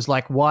 So it was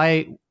like,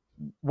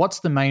 what's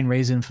the main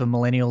reason for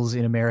millennials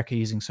in America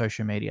using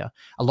social media?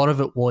 A lot of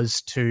it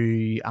was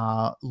to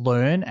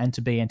learn and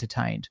to be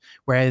entertained.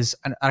 Whereas,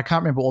 and I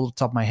can't remember all off the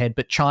top of my head,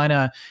 but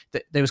China,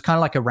 there was kind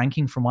of like a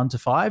ranking from 1 to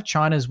 5.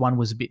 China's one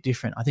was a bit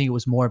different. I think it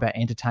was more about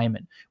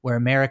entertainment, where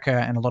America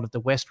and a lot of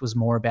the West was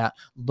more about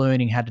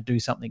learning how to do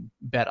something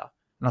better.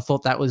 And I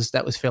thought that was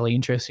fairly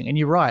interesting. And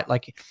you're right.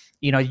 Like,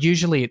 you know,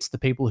 usually it's the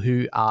people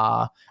who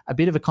are a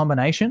bit of a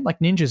combination. Like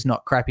Ninja's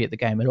not crappy at the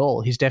game at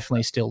all. He's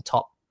definitely still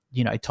top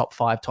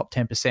 5, top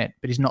 10%,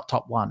 but he's not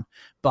top 1.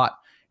 But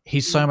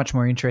he's so much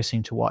more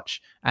interesting to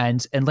watch.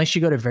 And unless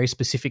you got a very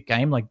specific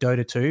game like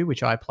Dota 2,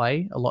 which I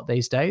play a lot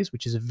these days,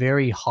 which is a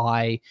very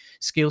high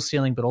skill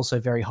ceiling, but also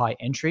very high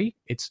entry.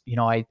 It's, you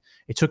know,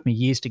 it took me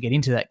years to get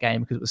into that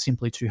game because it was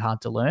simply too hard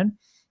to learn.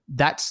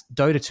 That's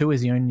Dota 2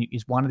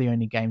 is one of the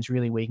only games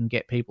really where you can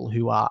get people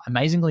who are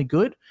amazingly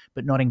good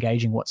but not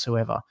engaging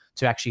whatsoever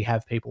to actually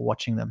have people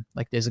watching them.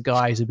 Like there's a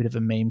guy who's a bit of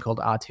a meme called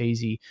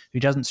Arteezy who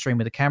doesn't stream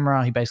with a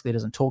camera. He basically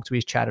doesn't talk to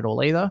his chat at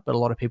all either, but a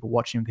lot of people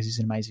watch him because he's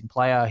an amazing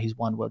player. He's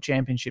won world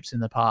championships in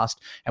the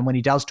past, and when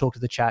he does talk to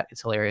the chat,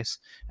 it's hilarious,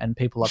 and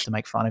people love to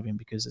make fun of him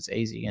because it's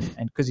easy and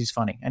because he's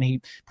funny, and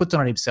he puts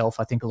on himself,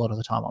 I think, a lot of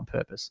the time on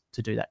purpose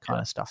to do that kind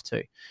of stuff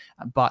too.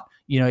 But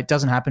you know, it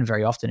doesn't happen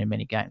very often in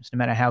many games. No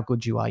matter how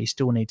good you are, you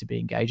still need to be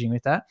engaging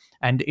with that.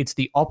 And it's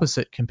the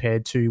opposite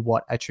compared to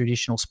what a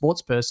traditional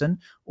sports person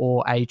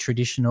or a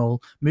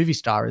traditional movie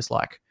star is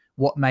like.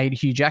 What made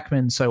Hugh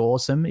Jackman so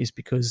awesome is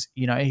because,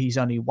 you know, he's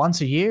only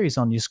once a year, he's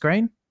on your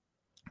screen,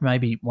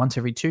 maybe once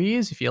every 2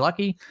 years if you're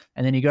lucky,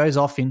 and then he goes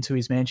off into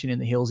his mansion in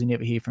the hills. You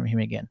never hear from him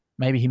again.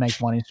 Maybe he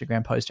makes one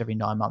Instagram post every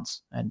 9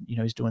 months and, you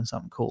know, he's doing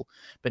something cool.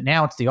 But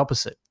now it's the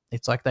opposite.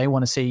 It's like they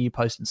want to see you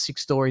posting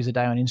 6 stories a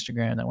day on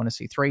Instagram. They want to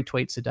see 3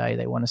 tweets a day.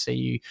 They want to see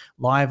you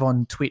live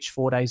on Twitch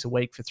 4 days a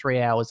week for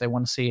 3 hours. They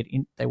want to see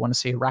it. They want to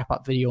see a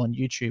wrap-up video on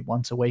YouTube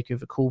once a week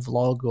of a cool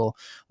vlog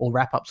or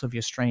wrap-ups of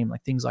your stream,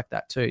 like things like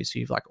that too. So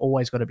you've like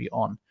always got to be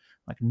on,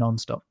 like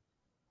nonstop.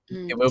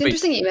 It's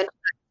interesting that you mentioned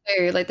that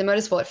too. Like the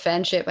motorsport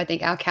fanship, I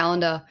think our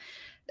calendar,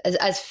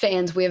 as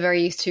fans, we're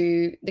very used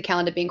to the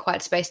calendar being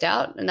quite spaced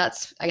out, and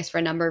that's, I guess, for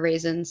a number of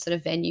reasons, sort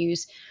of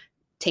venues,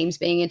 teams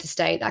being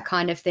interstate, that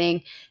kind of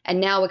thing.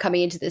 And now we're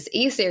coming into this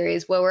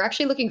E-Series where we're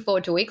actually looking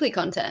forward to weekly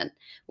content,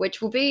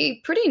 which will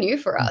be pretty new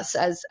for us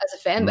as a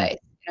fan base.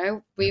 You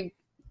know, we've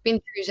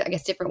been through, I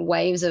guess, different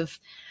waves of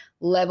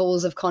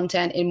levels of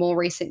content in more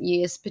recent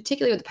years,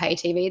 particularly with the pay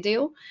TV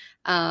deal.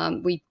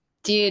 We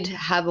did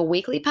have a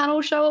weekly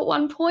panel show at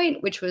one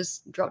point, which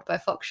was dropped by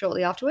Fox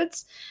shortly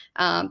afterwards.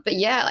 But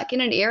yeah, like in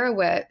an era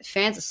where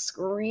fans are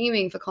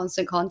screaming for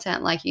constant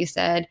content, like you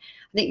said,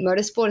 I think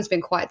motorsport has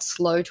been quite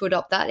slow to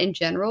adopt that in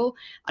general.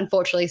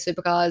 Unfortunately,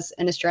 supercars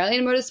and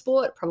Australian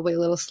motorsport probably a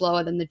little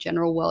slower than the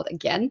general world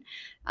again.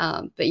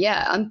 But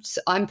yeah,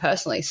 I'm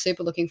personally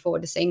super looking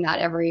forward to seeing that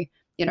every,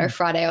 you know,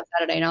 Friday or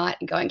Saturday night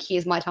and going,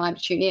 here's my time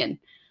to tune in.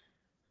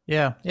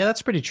 Yeah,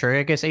 that's pretty true.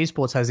 I guess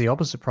esports has the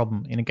opposite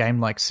problem. In a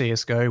game like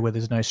CSGO, where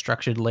there's no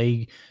structured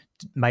league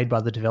made by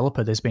the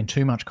developer, there's been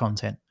too much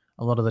content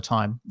a lot of the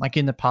time. Like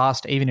in the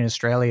past, even in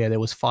Australia, there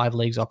was 5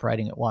 leagues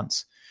operating at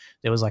once.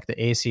 There was like the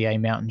AirCA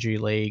Mountain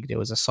Dew League. There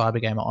was a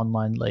Cybergamer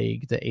Online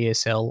League, the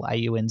ESL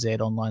AUNZ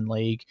Online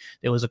League.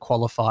 There was a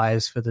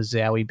qualifiers for the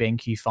Zowie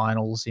BenQ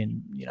finals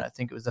in, you know, I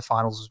think it was the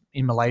finals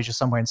in Malaysia,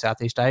 somewhere in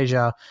Southeast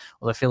Asia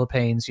or the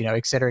Philippines, you know,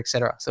 et cetera, et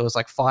cetera. So it was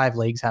like 5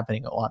 leagues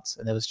happening at once,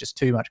 and there was just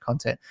too much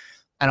content.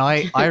 And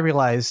I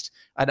realized,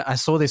 I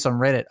saw this on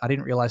Reddit. I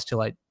didn't realize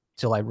till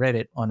I read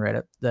it on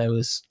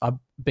Reddit. I've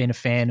been a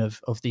fan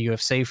of the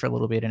UFC for a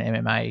little bit in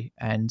MMA,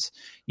 and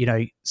you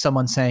know,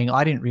 someone saying,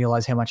 I didn't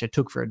realize how much it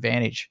took for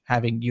advantage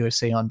having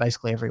UFC on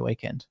basically every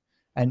weekend.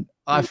 And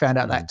I found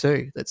out that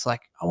too. That's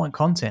like, I want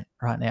content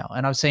right now.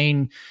 And I've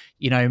seen,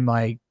 you know,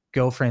 my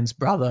girlfriend's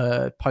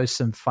brother post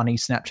some funny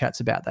Snapchats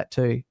about that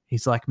too.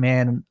 He's like,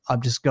 man,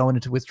 I'm just going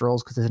into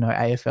withdrawals because there's no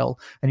AFL,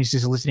 and he's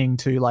just listening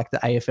to like the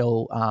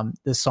AFL,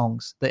 the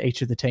songs that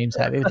each of the teams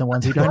have, even the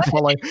ones he don't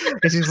follow.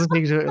 He's just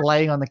listening to it,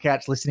 laying on the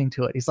couch, listening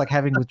to it. He's like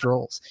having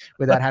withdrawals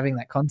without having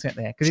that content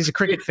there because he's a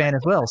cricket fan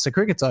as well. So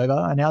cricket's over,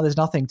 and now there's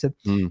nothing to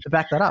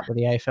back that up with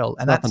the AFL,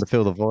 and Nothing to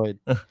fill the void.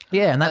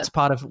 Yeah, and that's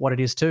part of what it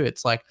is too.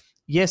 It's like,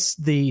 yes,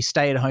 the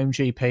stay-at-home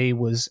GP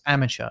was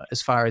amateur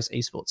as far as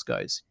esports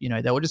goes. You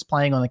know, they were just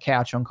playing on the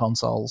couch on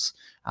consoles.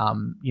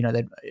 You know,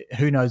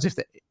 who knows if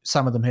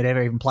some of them had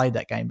ever even played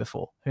that game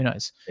before? Who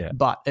knows? Yeah.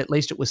 But at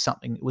least it was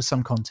something. It was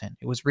some content.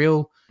 It was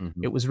real.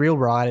 Mhm. It was real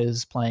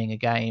writers playing a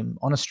game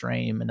on a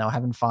stream, and they were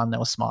having fun. They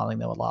were smiling.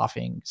 They were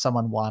laughing.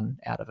 Someone won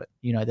out of it.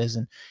 You know, there's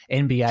an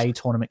NBA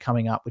tournament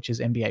coming up, which is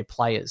NBA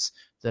players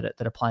that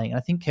are playing. And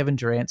I think Kevin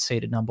Durant's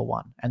seeded number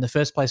 1, and the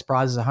first place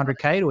prize is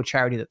 $100K to a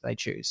charity that they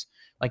choose.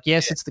 Like,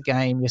 yes, it's the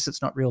game. Yes,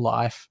 it's not real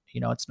life.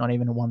 You know, it's not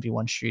even a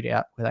 1v1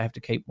 shootout where they have to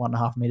keep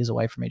 1.5 meters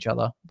away from each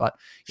other. But,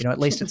 you know, at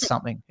least it's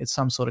something. It's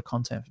some sort of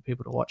content for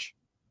people to watch.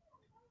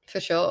 For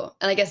sure.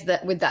 And I guess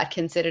that with that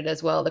considered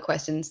as well, the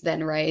questions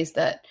then raised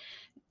that,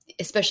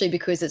 especially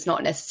because it's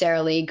not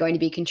necessarily going to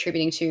be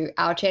contributing to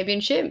our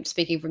championship,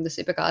 speaking from the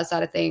supercars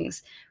side of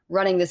things,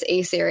 running this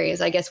E-Series,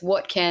 I guess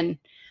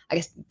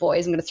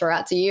boys, I'm going to throw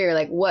out to you,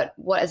 like what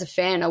as a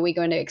fan are we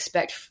going to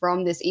expect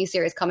from this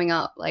E-Series coming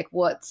up? Like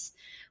what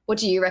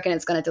do you reckon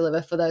it's going to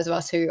deliver for those of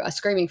us who are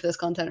screaming for this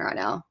content right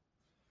now?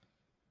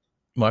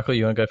 Michael,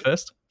 you want to go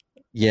first?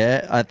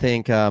 Yeah, I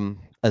think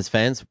as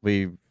fans,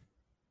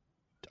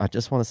 I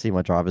just want to see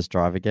my drivers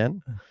drive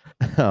again.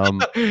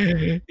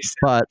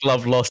 But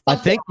love lost. I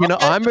think,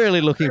 I'm really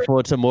looking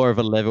forward to more of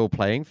a level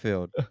playing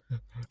field,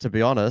 to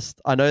be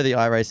honest. I know the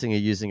iRacing are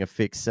using a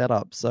fixed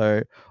setup,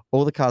 so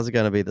all the cars are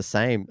going to be the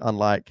same,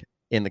 unlike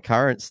in the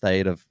current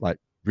state of like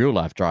real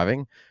life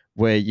driving,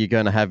 where you're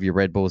going to have your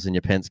Red Bulls and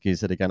your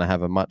Penske's that are going to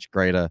have a much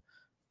greater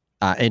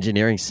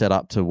engineering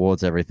setup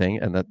towards everything,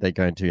 and that they're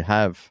going to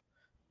have,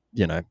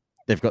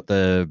 they've got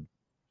the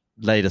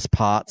latest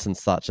parts and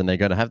such, and they're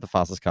going to have the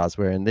fastest cars,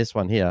 where in this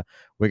one here,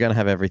 we're going to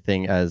have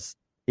everything as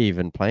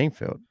even playing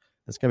field.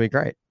 It's going to be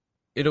great.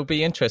 It'll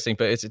be interesting,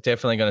 but it's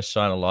definitely going to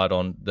shine a light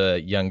on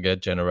the younger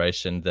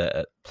generation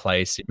that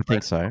plays I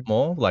think so.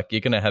 more. Like,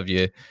 you're going to have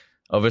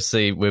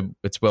obviously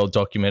it's well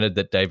documented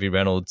that Davey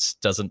Reynolds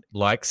doesn't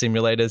like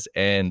simulators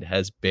and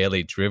has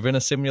barely driven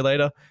a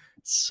simulator.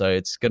 So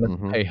it's going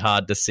to be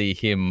hard to see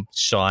him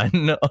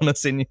shine on a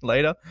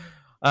simulator.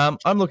 I'm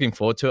looking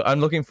forward to it. I'm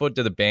looking forward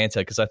to the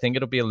banter because I think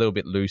it'll be a little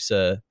bit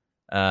looser,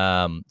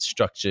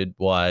 structured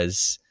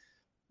wise,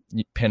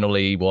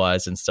 penalty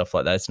wise, and stuff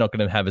like that. It's not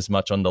going to have as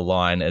much on the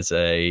line as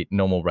a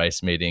normal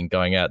race meeting.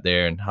 Going out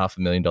there in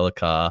 $500,000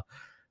 car,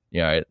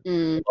 a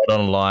lot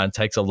on the line,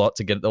 takes a lot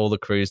to get all the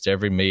crews to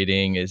every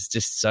meeting. It's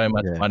just so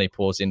much money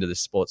pours into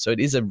this sport. So it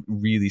is a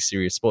really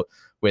serious sport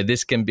where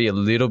this can be a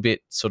little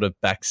bit sort of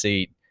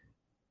backseat.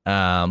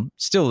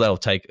 Still they'll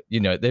take,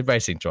 they're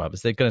racing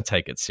drivers. They're going to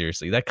take it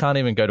seriously. They can't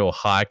even go to a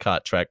high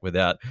kart track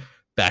without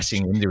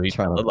bashing into each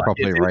other.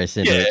 Properly race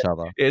into each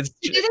other. Do you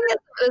think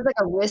there's like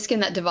a risk in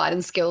that divide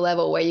and skill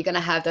level where you're going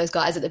to have those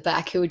guys at the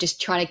back who are just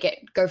trying to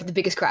go for the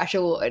biggest crash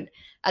award,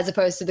 as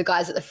opposed to the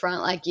guys at the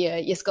front, like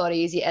your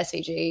Scotties, your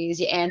SVGs,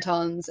 your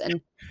Antons,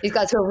 and these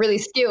guys who are really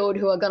skilled,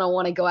 who are going to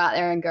want to go out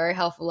there and go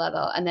hell for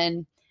leather, and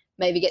then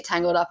maybe get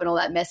tangled up in all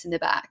that mess in the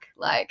back?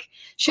 Like,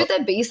 should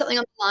there be something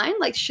on the line?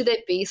 Like, should there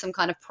be some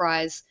kind of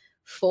prize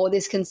for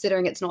this,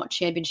 considering it's not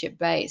championship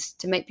based,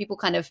 to make people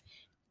kind of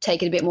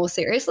take it a bit more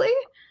seriously?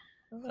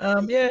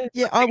 Yeah,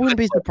 I wouldn't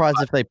be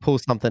surprised if they pull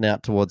something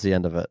out towards the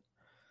end of it.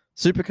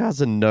 Supercars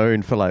are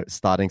known for like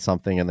starting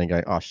something and then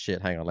going, oh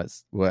shit, hang on,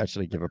 we'll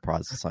actually give a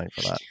prize or something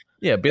for that.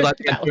 Yeah, be like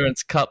the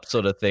Endurance Cup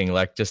sort of thing,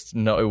 like just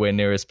nowhere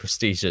near as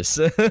prestigious.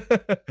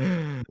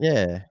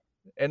 Yeah.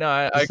 And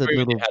I agree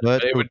with you.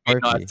 It would be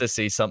nice to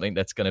see something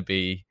that's going to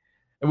be.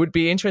 It would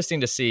be interesting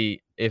to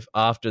see if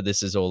after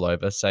this is all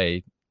over,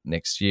 say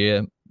next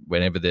year,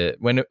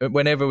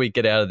 whenever we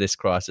get out of this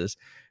crisis,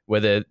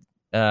 whether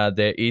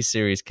their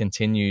E-Series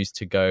continues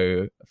to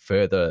go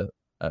further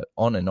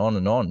on and on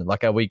and on.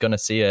 Like, are we going to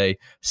see a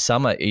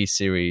summer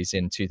E-Series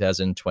in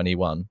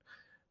 2021,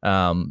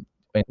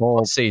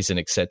 season,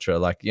 etc.?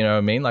 Like, you know what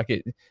I mean?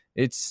 Like,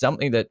 it's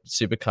something that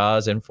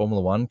supercars and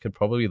Formula One could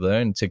probably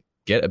learn to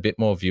get a bit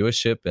more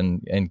viewership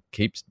and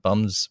keep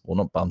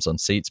not bums on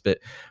seats, but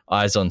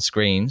eyes on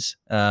screens.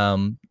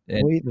 Even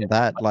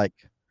that, like,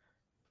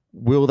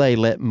 will they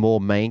let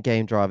more main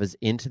game drivers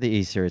into the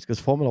E-Series?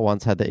 Because Formula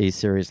One's had the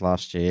E-Series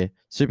last year.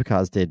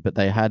 Supercars did, but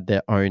they had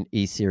their own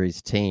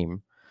E-Series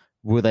team.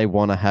 Will they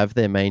want to have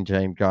their main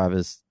game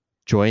drivers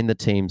join the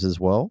teams as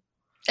well?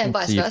 And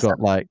vice so you've versa. got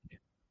like,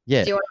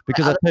 yeah,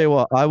 because I tell you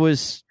what,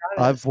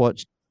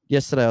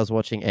 yesterday I was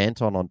watching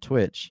Anton on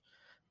Twitch,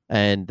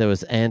 and there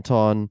was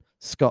Anton,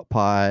 Scott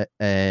Pye,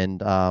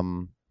 and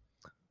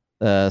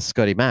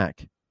Scotty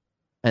Mack,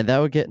 and they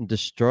were getting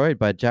destroyed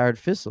by Jared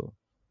Fissel.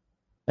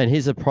 And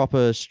he's a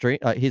proper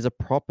he's a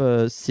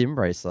proper sim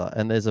racer,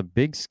 and there's a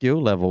big skill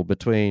level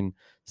between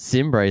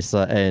sim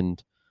racer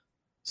and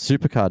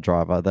supercar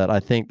driver that I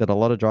think that a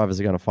lot of drivers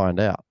are going to find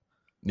out.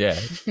 Yeah,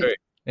 it's true.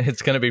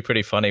 It's going to be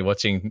pretty funny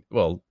watching.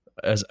 Well,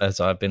 as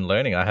I've been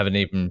learning,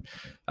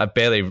 I've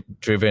barely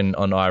driven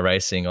on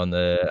iRacing on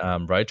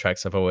the road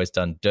tracks. I've always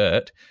done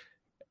dirt.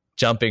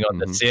 Jumping on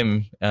the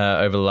sim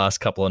over the last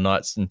couple of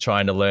nights and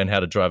trying to learn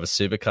how to drive a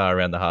supercar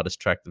around the hardest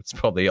track that's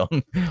probably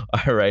on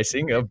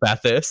iRacing of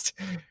Bathurst.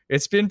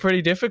 It's been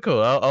pretty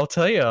difficult. I'll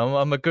tell you,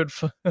 I'm a good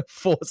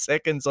 4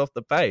 seconds off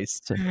the pace.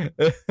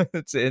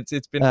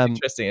 It's been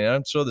interesting, and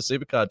I'm sure the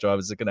supercar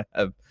drivers are going to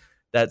have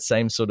that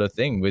same sort of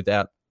thing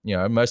without,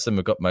 most of them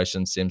have got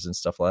motion sims and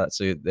stuff like that,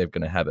 so they're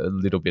going to have a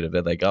little bit of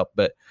a leg up,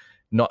 but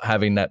not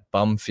having that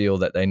bum feel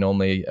that they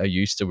normally are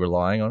used to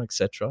relying on,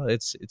 etc.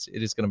 It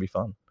is going to be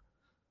fun.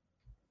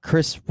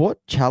 Chris,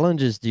 what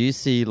challenges do you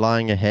see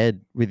lying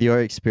ahead with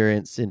your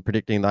experience in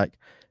predicting like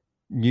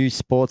new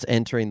sports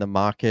entering the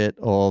market,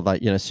 or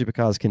like,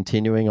 supercars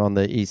continuing on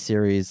the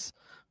E-Series,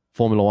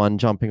 Formula One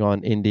jumping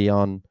on, Indy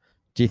on?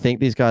 Do you think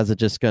these guys are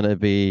just going to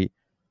be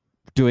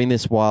doing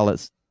this while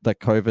it's the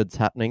COVID's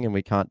happening and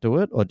we can't do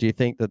it? Or do you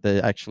think that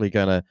they're actually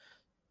going to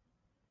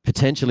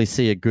potentially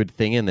see a good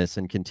thing in this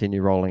and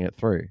continue rolling it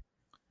through?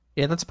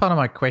 Yeah, that's part of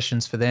my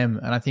questions for them.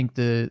 And I think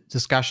the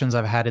discussions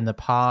I've had in the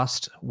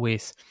past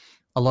with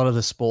a lot of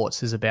the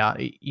sports is about,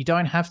 you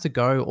don't have to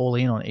go all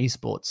in on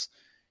esports.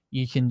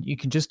 You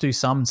can just do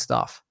some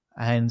stuff.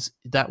 And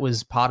that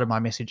was part of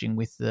my messaging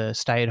with the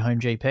stay-at-home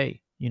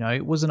GP.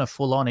 It wasn't a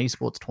full-on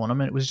esports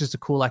tournament. It was just a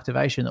cool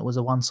activation that was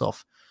a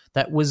once-off.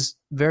 That was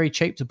very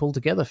cheap to pull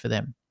together for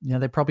them.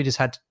 They probably just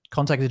had to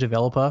contact the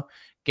developer,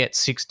 get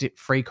 6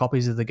 free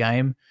copies of the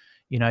game,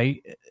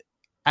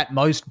 at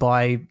most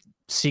buy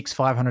 6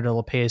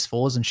 $500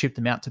 PS4s and ship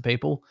them out to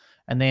people.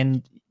 And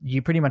then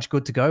you're pretty much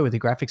good to go with the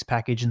graphics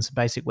package and some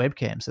basic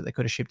webcams that they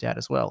could have shipped out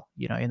as well,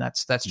 and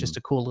that's just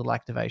a cool little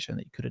activation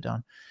that you could have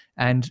done.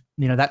 And,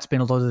 that's been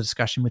a lot of the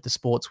discussion with the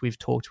sports we've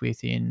talked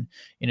with in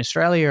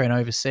Australia and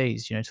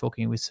overseas,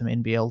 talking with some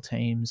NBL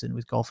teams and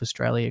with Golf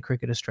Australia,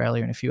 Cricket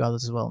Australia, and a few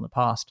others as well in the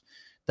past,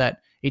 that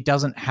it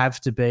doesn't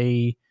have to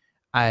be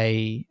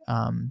a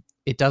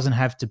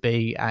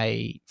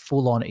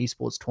full-on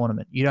esports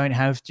tournament. You don't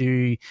have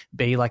to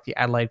be like the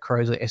Adelaide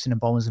Crows or Essendon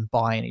Bombers and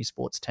buy an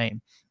esports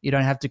team. You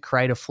don't have to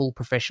create a full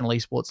professional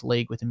esports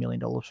league with $1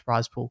 million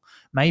prize pool.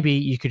 Maybe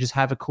you could just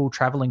have a cool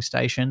traveling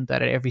station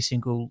that at every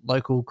single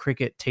local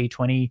cricket,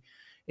 T20,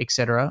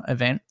 etc.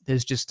 event,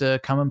 there's just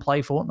a come and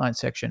play Fortnite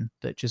section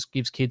that just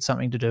gives kids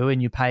something to do,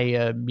 and you pay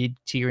a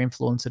mid-tier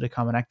influencer to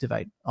come and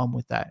activate on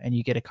with that, and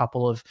you get a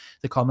couple of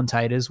the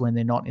commentators when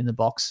they're not in the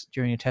box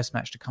during a test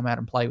match to come out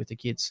and play with the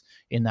kids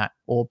in that,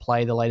 or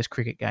play the latest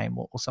cricket game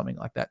or something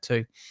like that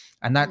too.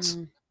 And that's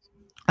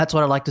what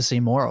I'd like to see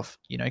more of,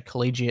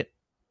 collegiate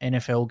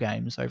NFL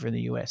games over in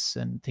the US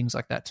and things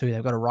like that too.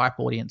 They've got a ripe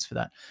audience for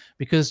that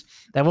because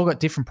they've all got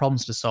different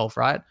problems to solve,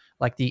 right?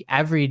 Like the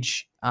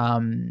average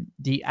PGA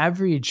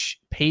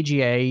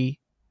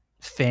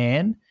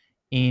fan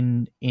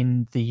in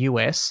the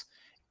US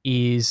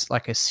is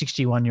like a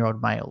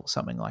 61-year-old male or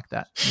something like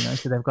that.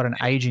 So they've got an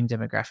aging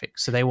demographic.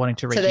 So they're wanting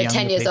to reach. So they're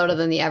 10 years people. Older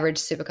than the average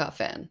supercar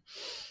fan.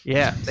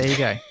 Yeah, there you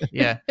go.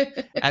 Yeah.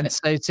 And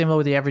so similar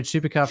with the average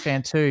supercar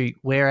fan too.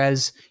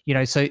 Whereas,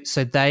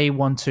 so they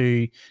want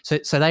to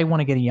they want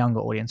to get a younger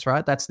audience,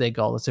 right? That's their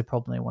goal. That's their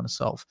problem they want to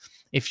solve.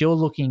 If you're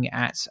looking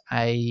at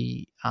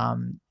a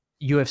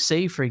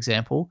UFC, for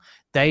example,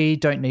 they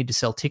don't need to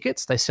sell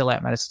tickets. They sell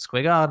out Madison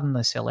Square Garden.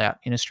 They sell out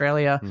in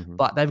Australia,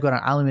 but they've got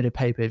an unlimited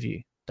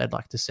pay-per-view they'd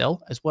like to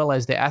sell, as well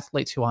as their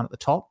athletes who aren't at the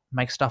top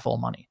make stuff all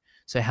money.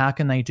 So how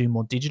can they do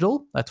more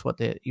digital? That's what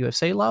the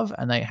UFC love.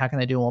 And how can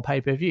they do more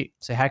pay-per-view?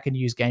 So how can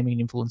you use gaming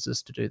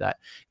influencers to do that?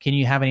 Can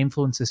you have an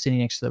influencer sitting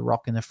next to The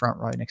Rock in the front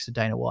row next to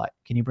Dana White?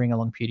 Can you bring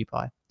along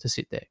PewDiePie to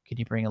sit there? Can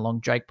you bring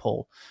along Jake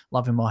Paul?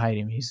 Love him or hate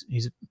him, he's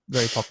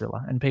very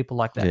popular. And people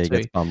like that he too.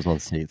 Gets bums on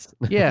seats.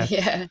 Yeah.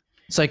 Yeah.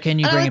 So can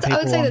you bring people I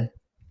would say on?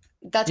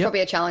 That's probably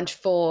a challenge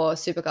for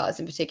supercars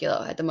in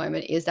particular at the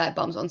moment, is that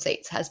bums on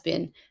seats has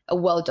been a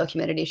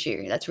well-documented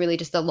issue. That's really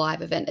just the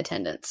live event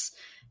attendance.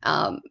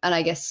 And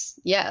I guess,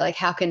 like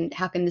how can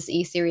this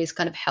E-Series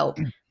kind of help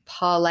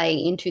parlay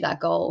into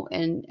that goal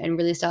and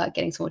really start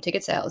getting some more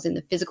ticket sales in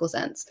the physical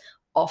sense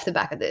off the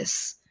back of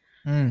this?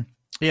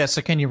 Yeah,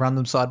 so can you run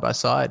them side by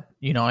side?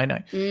 I know.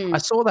 I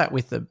saw that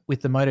with the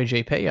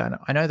MotoGP.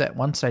 I know that at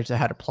one stage they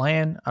had a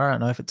plan. I don't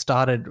know if it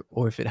started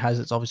or if it has.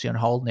 It's obviously on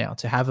hold now,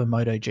 to have a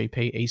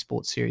MotoGP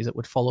esports series that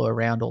would follow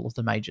around all of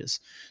the majors.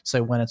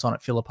 So when it's on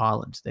at Phillip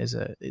Island,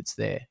 it's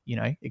there,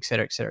 et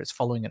cetera, et cetera. It's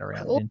following it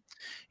around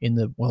in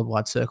the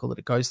worldwide circle that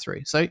it goes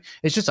through. So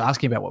it's just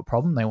asking about what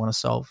problem they want to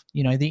solve.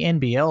 The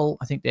NBL,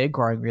 I think they're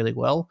growing really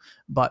well,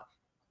 but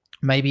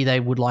maybe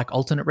they would like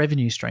alternate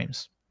revenue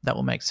streams. That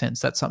will make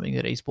sense. That's something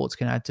that esports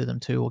can add to them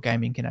too, or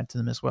gaming can add to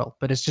them as well.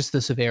 But it's just the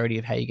severity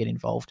of how you get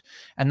involved.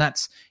 And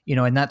that's,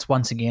 and that's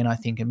once again, I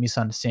think, a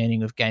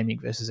misunderstanding of gaming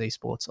versus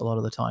esports a lot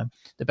of the time.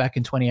 That back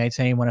in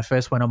 2018, when I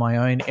first went on my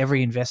own,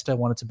 every investor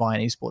wanted to buy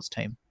an esports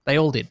team. They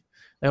all did.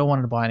 They all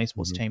wanted to buy an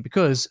esports team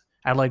because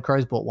Adelaide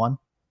Crows bought one.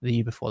 the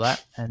year before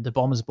that, and the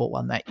Bombers bought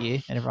one that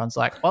year, and everyone's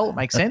like, well, it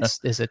makes sense.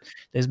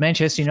 There's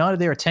Manchester United,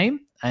 they're a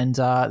team, and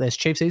there's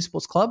Chiefs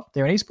Esports Club,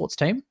 they're an esports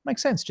team.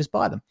 Makes sense, just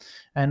buy them,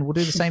 and we'll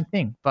do the same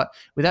thing. But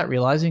without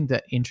realizing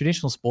that in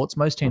traditional sports,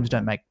 most teams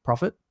don't make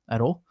profit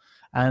at all.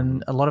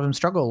 And a lot of them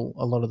struggle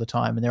a lot of the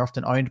time, and they're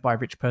often owned by a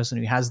rich person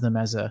who has them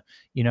as a,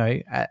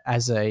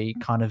 as a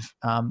kind of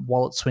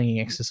wallet swinging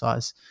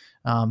exercise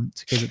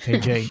to keep it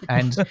PG.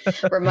 And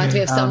reminds me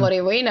of somebody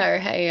we know.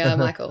 Hey,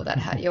 Michael, that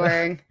hat you're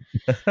wearing.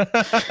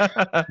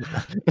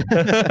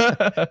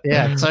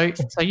 Yeah, so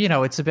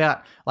it's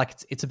about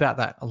it's about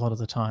that a lot of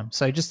the time.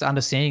 So just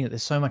understanding that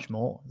there's so much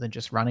more than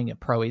just running a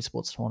pro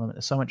esports tournament.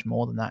 There's so much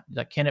more than that.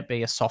 Like, can it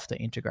be a softer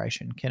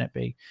integration? Can it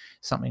be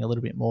something a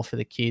little bit more for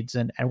the kids?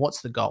 And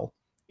what's the goal?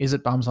 Is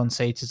it bums on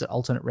seats? Is it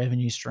alternate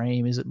revenue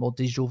stream? Is it more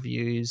digital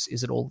views?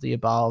 Is it all the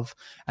above?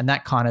 And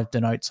that kind of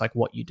denotes like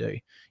what you do.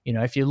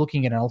 If you're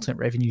looking at an alternate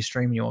revenue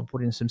stream and you want to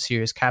put in some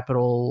serious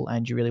capital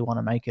and you really want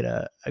to make it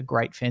a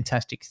great,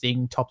 fantastic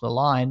thing, top of the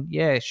line,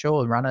 yeah,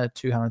 sure, run a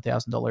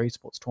 $200,000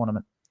 esports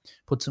tournament.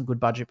 Put some good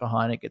budget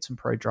behind it, get some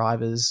pro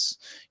drivers,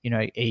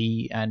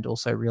 E and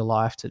also real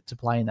life to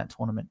play in that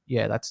tournament.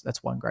 Yeah,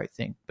 that's one great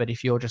thing. But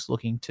if you're just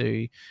looking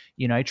to,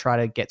 try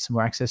to get some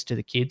more access to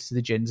the kids, to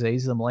the Gen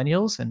Zs, the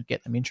millennials, and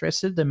get them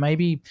interested, then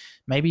maybe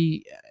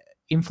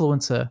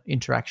influencer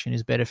interaction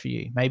is better for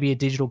you. Maybe a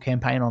digital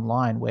campaign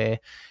online where,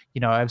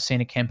 I've seen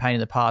a campaign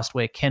in the past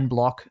where Ken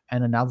Block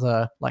and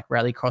another like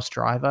rallycross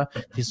driver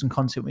did some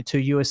content with two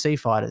USC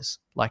fighters,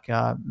 like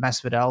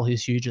Masvidal,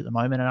 who's huge at the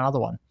moment, and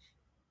another one.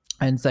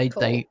 And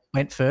they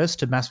went first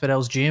to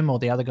Masvidal's gym, or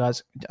the other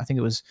guys, I think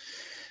it was,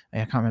 I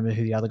can't remember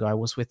who the other guy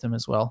was with them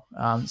as well.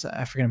 It's an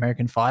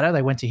African-American fighter.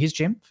 They went to his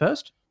gym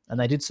first and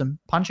they did some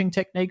punching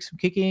techniques, some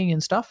kicking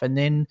and stuff. And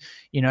then,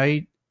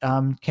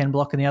 Ken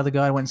Block and the other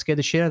guy went and scared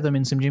the shit out of them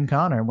in some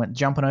gymkhana and went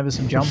jumping over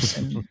some jumps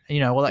and,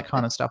 all that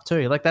kind of stuff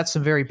too. Like, that's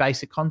some very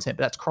basic content,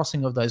 but that's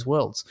crossing of those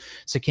worlds.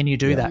 So can you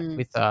do that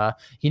with, can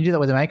you do that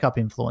with a makeup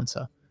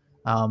influencer?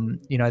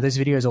 Those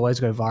videos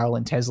always go viral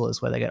in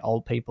Teslas where they get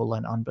old people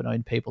and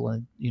unbeknown people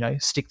and,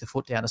 stick the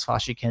foot down as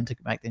fast as you can to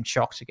make them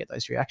shocked to get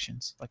those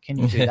reactions. Like, can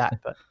you do that?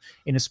 But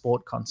in a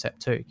sport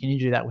concept too, can you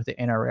do that with the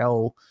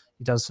NRL?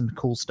 He does some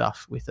cool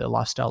stuff with a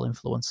lifestyle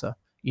influencer.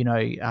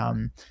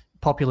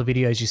 Popular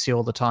videos you see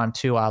all the time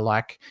too are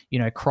like,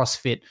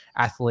 CrossFit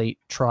athlete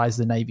tries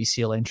the Navy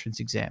SEAL entrance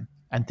exam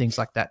and things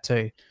like that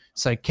too.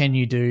 So can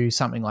you do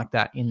something like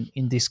that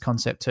in this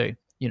concept too?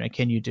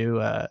 Can you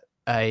do a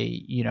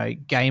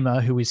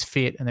gamer who is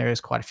fit, and there is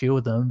quite a few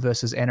of them,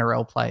 versus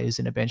NRL players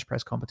in a bench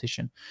press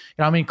competition?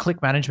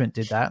 Click Management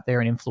did that.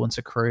 They're an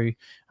influencer crew.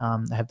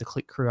 They have the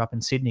Click crew up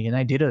in Sydney, and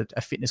they did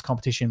a fitness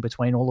competition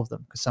between all of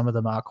them because some of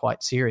them are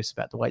quite serious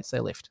about the weights they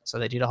lift. So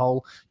they did a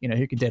whole,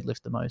 who can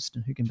deadlift the most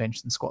and who can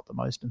bench and squat the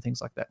most and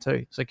things like that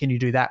too. So can you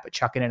do that but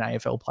chuck in an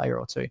AFL player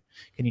or two?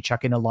 Can you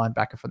chuck in a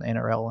linebacker from the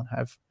NRL and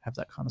have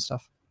that kind of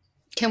stuff?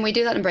 Can we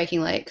do that in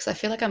Breaking Lake? Because I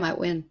feel like I might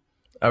win.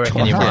 I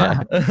reckon you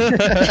might.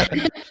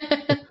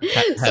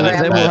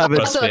 I'm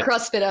also a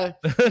CrossFitter.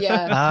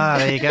 Yeah.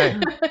 There you go.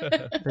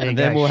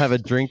 Then we'll have a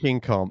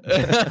drinking comp. I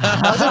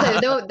was gonna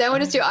say, then we'll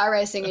just do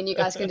iRacing and you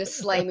guys can just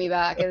slay me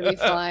back. It'll be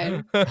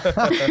fine.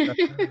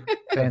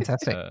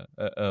 Fantastic.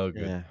 Good.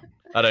 Yeah.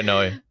 I don't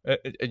know.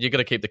 You got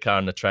to keep the car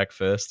on the track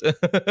first.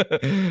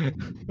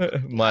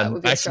 Mine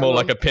acts more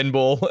like a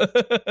pinball.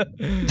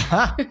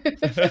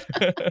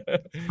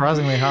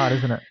 Surprisingly hard,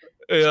 isn't it?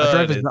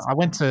 Yeah, I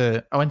went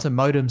to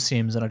Modem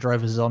Sims and I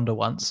drove a Zonda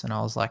once, and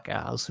I was like,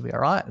 this will be all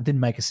right. I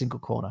didn't make a single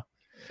corner.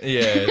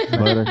 Yeah.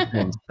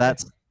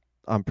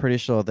 I'm pretty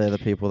sure they're the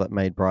people that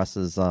made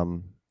Bryce's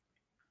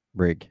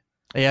rig.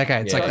 Yeah,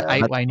 okay. It's like an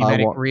 8-way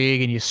pneumatic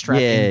rig, and you strap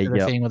into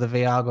the thing with the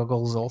VR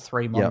goggles, all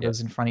three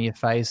monitors in front of your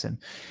face, and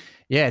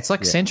it's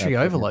like sensory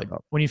overload.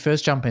 When you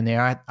first jump in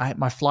there, I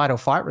my flight or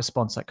fight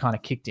response kind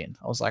of kicked in.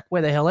 I was like,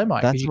 where the hell am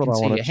I? That's what I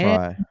want to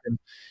try. And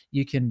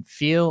you can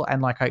feel,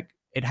 and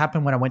it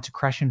happened when I went to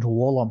crash into a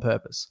wall on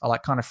purpose. I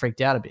kind of freaked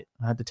out a bit.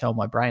 I had to tell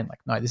my brain,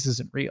 no, this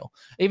isn't real.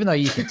 Even though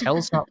you can tell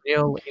it's not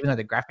real, even though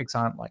the graphics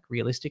aren't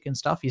realistic and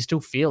stuff, you still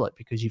feel it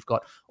because you've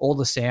got all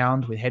the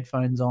sound with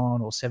headphones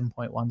on or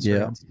 7.1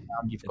 surround sound.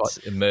 You've got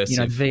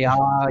immersive.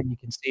 VR. You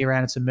can see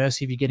around. It's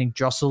immersive. You're getting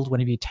jostled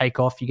whenever you take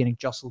off. You're getting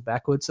jostled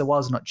backwards. So while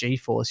it's not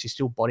G-force, you're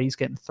still bodies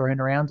getting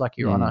thrown around like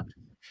you're on a,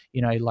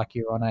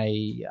 you're on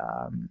a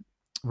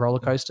roller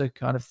coaster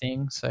kind of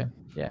thing. So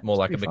more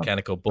like a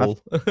mechanical bull.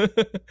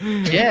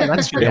 Yeah,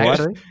 that's true.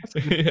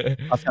 Actually,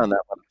 I found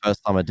that one the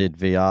first time I did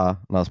VR,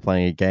 and I was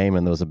playing a game,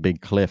 and there was a big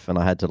cliff, and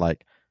I had to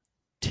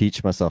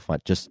teach myself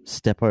just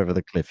step over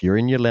the cliff. You're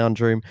in your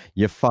lounge room.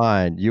 You're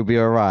fine. You'll be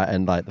all right.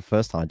 And the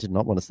first time, I did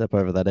not want to step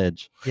over that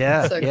edge.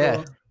 Yeah, so yeah.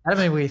 Cool. I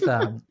mean, with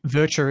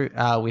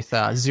Virtua, with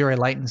zero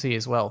latency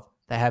as well.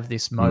 They have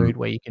this mode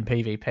where you can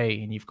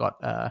PvP, and you've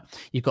got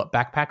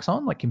backpacks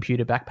on, like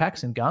computer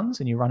backpacks and guns,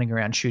 and you're running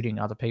around shooting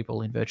other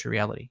people in virtual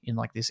reality in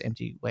this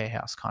empty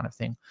warehouse kind of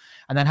thing.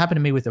 And that happened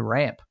to me with a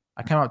ramp.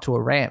 I came up to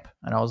a ramp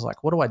and I was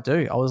like, what do I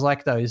do? I was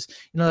like those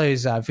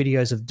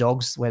videos of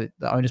dogs where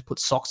the owners put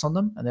socks on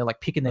them and they're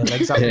picking their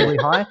legs up really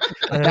high.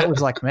 And that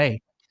was like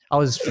me. I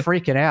was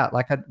freaking out.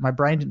 Like my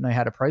brain didn't know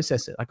how to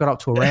process it. I got up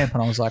to a ramp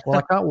and I was like, well,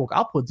 I can't walk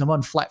upwards. I'm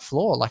on flat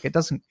floor. Like it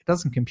doesn't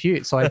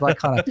compute. So I like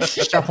kind of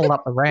shuffled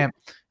up the ramp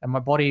and my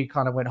body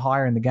kind of went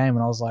higher in the game.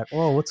 And I was like,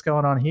 whoa, what's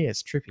going on here?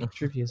 It's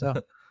trippy as hell.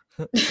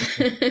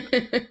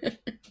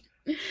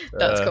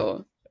 That's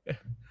cool.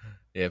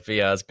 Yeah,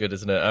 VR is good,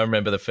 isn't it? I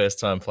remember the first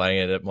time playing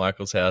it at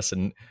Michael's house,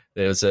 and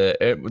there was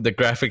the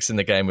graphics in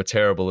the game were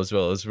terrible as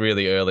well. It was a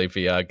really early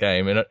VR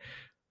game, and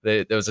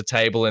there was a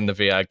table in the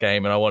VR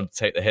game, and I wanted to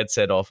take the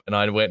headset off, and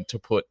I went to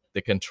put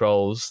the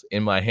controls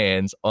in my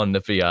hands on the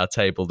VR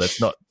table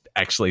that's not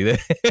actually there.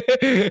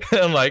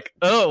 I'm like,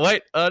 oh,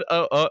 wait,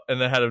 oh.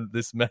 And I had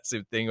this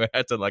massive thing where I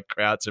had to like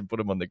crouch and put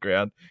them on the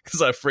ground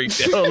because I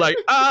freaked out. I'm like,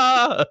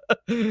 I've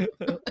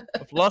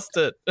lost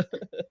it.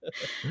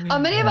 Are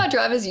many of our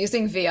drivers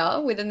using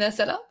VR within their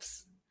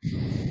setups?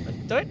 I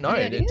don't know.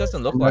 It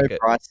doesn't look like it.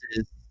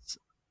 Prices,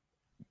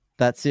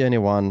 that's the only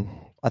one.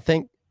 I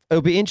think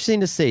it'll be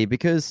interesting to see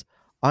because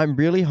I'm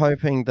really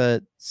hoping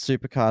that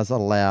supercars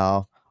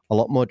allow a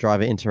lot more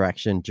driver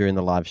interaction during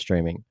the live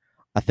streaming.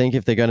 I think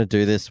if they're going to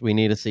do this, we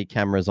need to see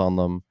cameras on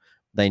them.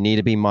 They need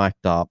to be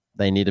mic'd up.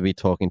 They need to be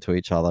talking to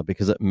each other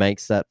because it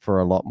makes that for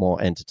a lot more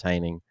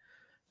entertaining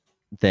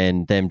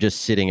than them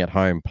just sitting at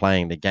home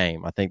playing the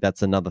game. I think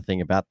that's another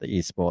thing about the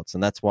esports.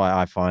 And that's why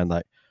I find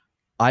like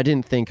I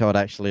didn't think I would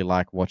actually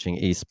like watching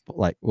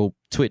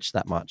Twitch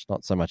that much,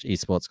 not so much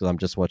esports because I'm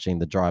just watching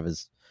the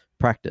drivers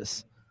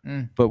practice.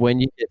 But when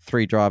you get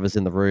 3 drivers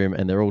in the room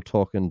and they're all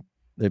talking,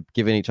 they're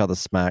giving each other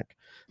smack,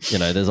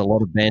 there's a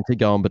lot of banter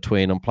going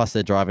between them. Plus,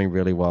 they're driving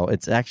really well.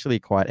 It's actually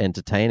quite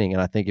entertaining.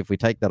 And I think if we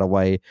take that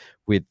away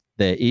with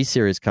their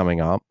E-Series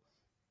coming up,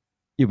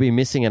 you'll be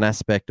missing an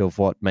aspect of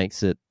what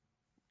makes it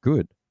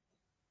good.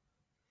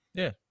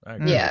 Yeah, I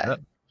agree. Yeah.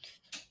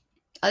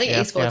 I think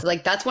esports,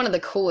 like that's one of the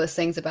coolest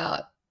things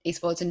about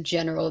esports in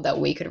general that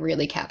we could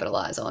really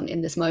capitalize on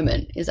in this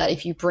moment is that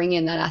if you bring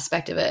in that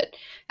aspect of it,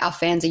 our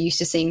fans are used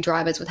to seeing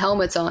drivers with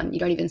helmets on. You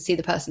don't even see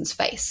the person's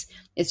face.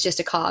 It's just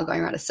a car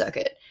going around a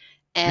circuit.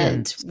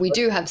 And we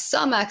do have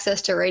some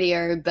access to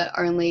radio, but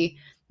only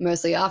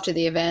mostly after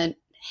the event,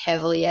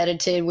 heavily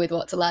edited with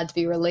what's allowed to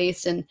be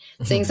released. And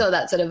seeing some of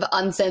that sort of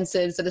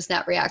uncensored sort of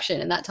snap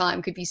reaction in that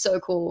time could be so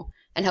cool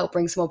and help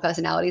bring some more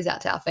personalities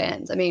out to our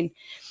fans. I mean,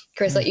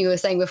 Chris, like you were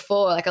saying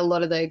before, like a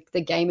lot of the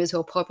gamers who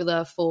are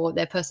popular for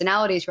their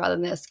personalities rather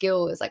than their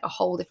skill is like a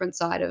whole different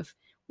side of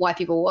why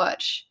people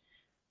watch.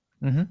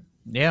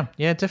 Yeah,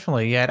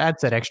 definitely. Yeah, it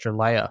adds that extra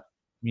layer,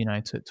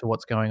 to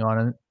what's going on.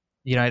 And,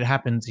 it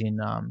happens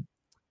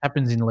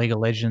in League of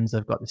Legends.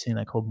 They've got this thing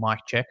they call mic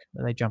check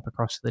where they jump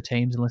across to the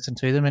teams and listen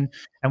to them. And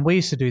we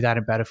used to do that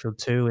in Battlefield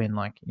 2 in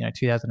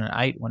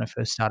 2008 when I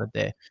first started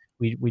there.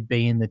 We'd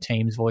be in the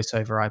team's voice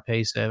over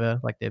IP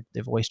server, like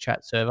their voice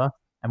chat server,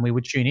 and we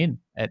would tune in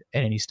at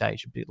any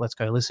stage. Let's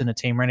go listen to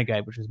Team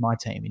Renegade, which was my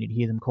team, and you'd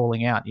hear them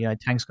calling out,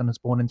 tank's going to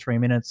spawn in 3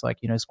 minutes, like,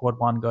 squad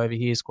 1, go over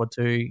here, squad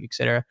 2,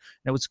 etc. And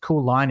it was a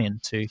cool line in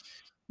to,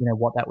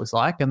 what that was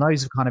like. And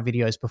those kind of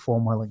videos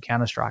perform well in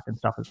Counter-Strike and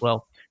stuff as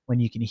well, when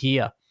you can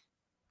hear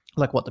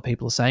like what the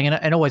people are saying. And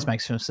it always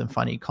makes some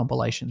funny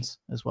compilations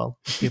as well.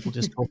 People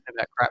just talking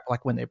about crap,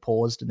 like when they're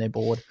paused and they're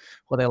bored,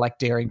 or they're like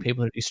daring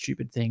people to do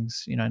stupid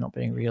things, not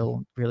being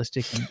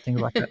realistic and things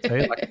like that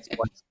too. Like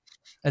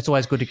it's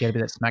always good to get a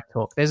bit of smack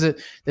talk. There's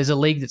a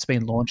league that's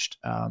been launched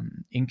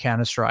in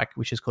Counter-Strike,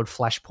 which is called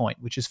Flashpoint,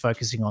 which is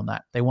focusing on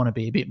that. They want to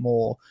be a bit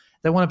more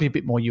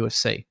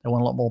UFC. They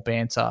want a lot more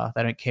banter.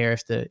 They don't care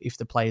if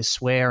the players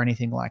swear or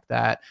anything like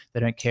that. They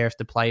don't care if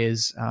the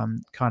players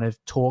kind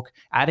of talk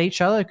at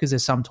each other, because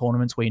there's some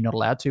tournaments where you're not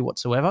allowed to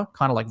whatsoever,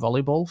 kind of like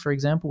volleyball, for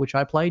example, which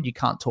I played. You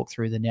can't talk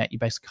through the net. You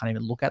basically can't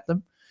even look at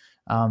them.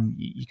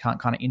 You can't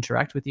kind of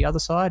interact with the other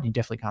side. You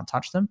definitely can't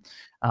touch them.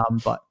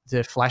 But the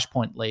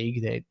Flashpoint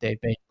League,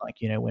 they've been like,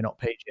 we're not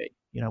PG.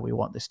 We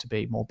want this to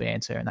be more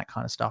banter and that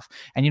kind of stuff.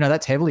 And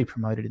that's heavily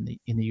promoted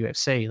in the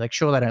UFC. Like,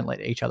 sure, they don't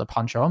let each other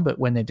punch on, but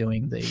when they're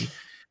doing they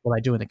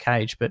do in the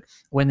cage. But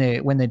when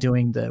they're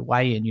doing the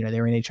weigh-in,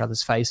 they're in each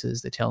other's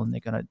faces. They're telling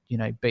they're going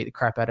to beat the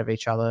crap out of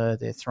each other.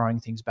 They're throwing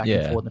things back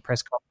and forth. And the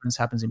press conference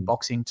happens in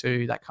boxing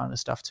too, that kind of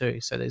stuff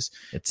too. So it's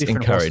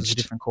different encouraged. Horses for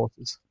different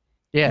courses.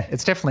 Yeah,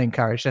 it's definitely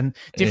encouraged, and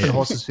different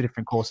horses for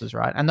different courses,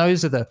 right? And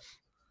those are the,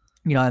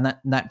 and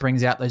that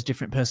brings out those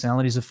different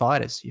personalities of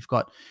fighters. You've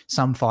got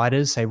some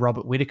fighters, say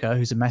Robert Whittaker,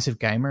 who's a massive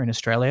gamer in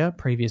Australia,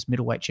 previous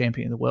middleweight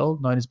champion of the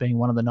world, known as being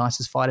one of the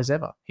nicest fighters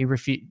ever. He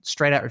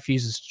straight out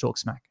refuses to talk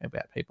smack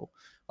about people,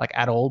 like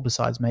at all,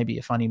 besides maybe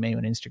a funny meme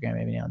on Instagram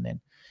every now and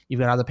then. You've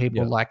got other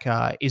people like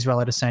Israel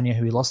Adesanya,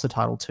 who he lost the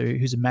title to,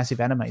 who's a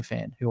massive anime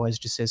fan, who always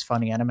just says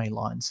funny anime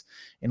lines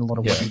in a lot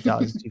of what he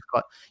does. You've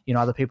got,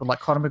 other people like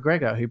Conor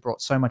McGregor, who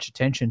brought so much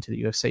attention to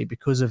the UFC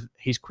because of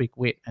his quick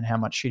wit and how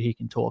much shit he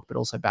can talk, but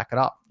also back it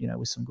up,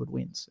 with some good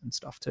wins and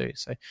stuff too.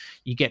 So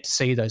you get to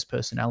see those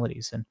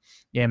personalities. And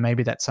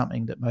maybe that's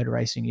something that motor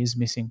racing is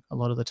missing a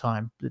lot of the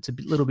time. It's a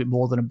little bit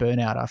more than a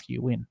burnout after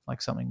you win,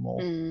 like something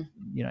more,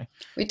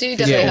 We do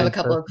definitely have a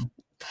couple of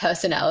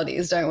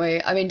personalities, don't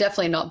we? I mean,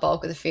 definitely not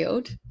bulk of the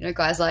field.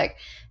 Guys like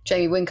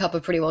Jamie Whincup are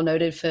pretty well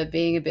noted for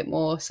being a bit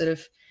more sort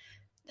of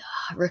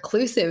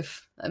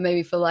reclusive,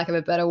 maybe for lack of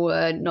a better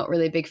word. Not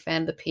really a big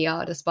fan of the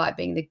PR, despite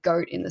being the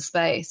GOAT in the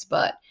space.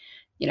 But,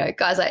 you know,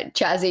 guys like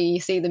Chazzy, you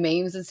see the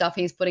memes and stuff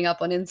he's putting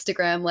up on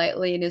Instagram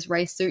lately in his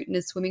race suit in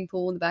his swimming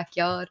pool in the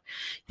backyard,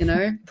 you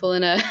know,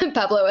 pulling a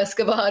Pablo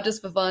Escobar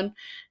just for fun.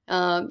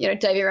 You know,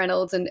 Davey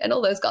Reynolds and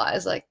all those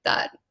guys, like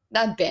that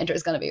banter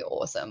is going to be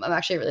awesome. I'm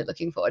actually really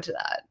looking forward to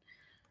that.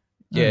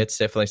 Yeah, it's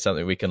definitely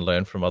something we can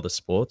learn from other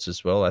sports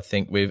as well. I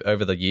think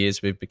over the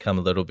years, we've become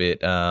a little bit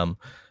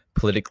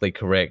politically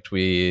correct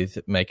with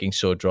making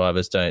sure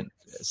drivers don't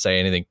say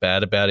anything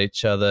bad about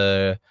each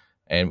other.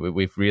 And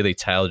we've really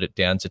tailored it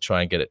down to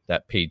try and get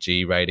that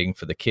PG rating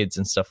for the kids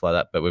and stuff like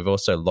that. But we've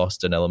also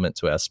lost an element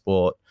to our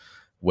sport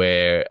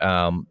where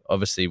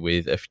obviously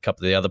with a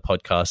couple of the other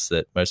podcasts,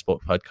 that Motorsport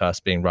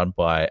podcasts being run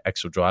by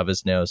actual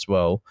drivers now as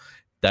well,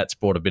 that's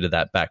brought a bit of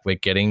that back. We're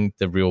getting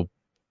the real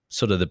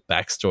sort of the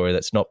backstory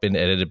that's not been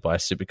edited by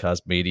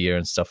Supercars media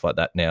and stuff like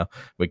that now.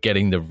 We're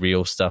getting the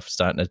real stuff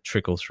starting to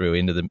trickle through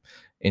into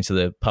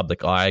the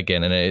public eye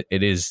again. And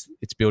it's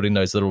building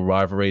those little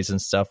rivalries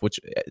and stuff, which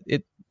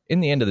in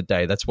the end of the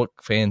day, that's what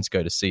fans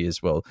go to see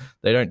as well.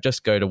 They don't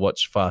just go to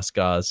watch fast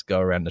cars go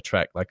around the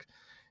track. Like,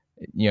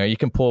 you know, you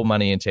can pour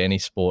money into any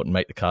sport and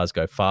make the cars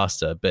go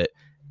faster, but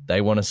they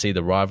want to see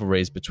the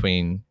rivalries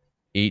between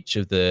each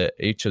of the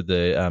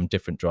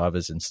different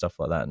drivers and stuff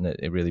like that. And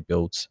it really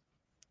builds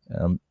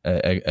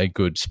a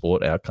good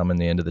sport outcome in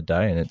the end of the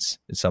day, and it's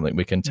something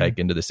we can take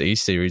into this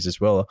E-Series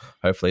as well.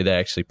 Hopefully they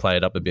actually play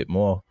it up a bit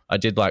more. I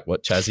did like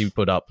what Chazzy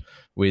put up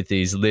with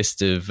his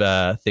list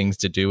of things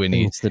to do in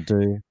Things to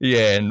do.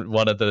 Yeah, and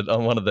one of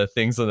the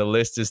things on the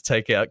list is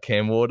take out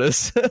Cam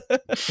Waters.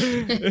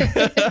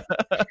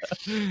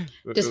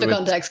 Just for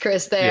context,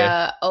 Chris, they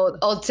are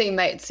old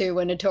teammates who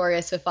were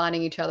notorious for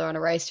finding each other on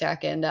a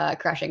racetrack and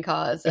crashing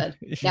cars, and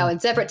now in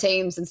separate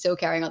teams and still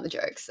carrying on the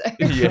jokes. So.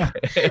 Yeah.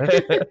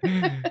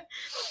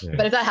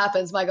 But if that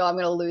happens, my God, I'm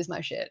going to lose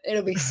my shit.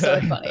 It'll be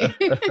so funny.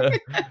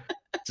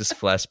 Just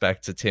flashback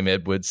to Tim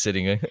Edwards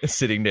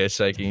sitting there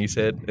shaking his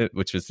head,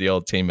 which was the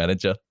old team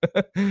manager.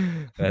 I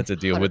had to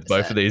deal 100%. With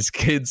both of these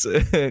kids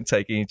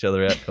taking each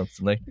other out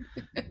constantly.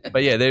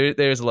 But yeah,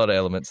 there is a lot of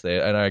elements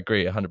there, and I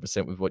agree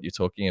 100% with what you're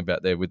talking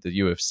about there with the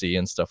UFC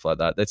and stuff like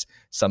that. That's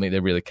something they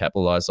really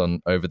capitalized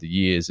on over the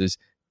years, is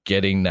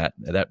getting that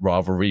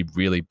rivalry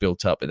really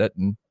built up,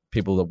 and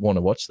people that want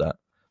to watch that.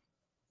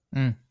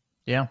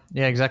 Yeah,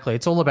 exactly.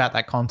 It's all about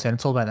that content.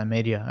 It's all about that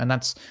media. And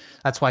that's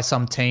why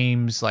some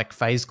teams like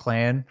FaZe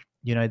Clan,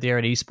 you know, they're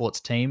an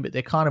esports team, but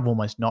they're kind of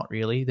almost not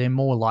really. They're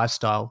more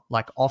lifestyle.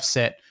 Like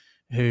Offset,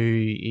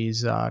 who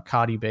is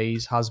Cardi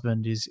B's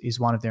husband, is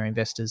one of their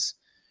investors.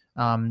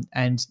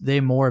 And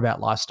they're more about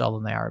lifestyle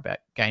than they are about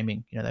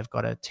gaming. You know, they've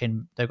got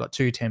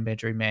two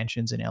 10-bedroom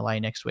mansions in LA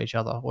next to each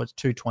other, or it's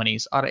two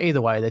 20s.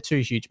 Either way, they're two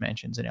huge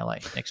mansions in LA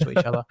next to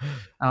each other.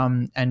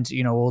 And,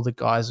 you know, all the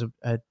guys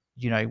are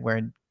you know,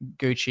 wearing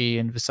Gucci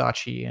and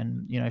Versace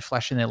and, you know,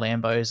 flashing their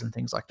Lambos and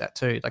things like that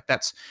too. Like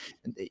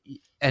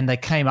and they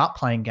came up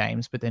playing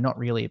games, but they're not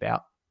really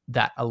about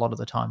that a lot of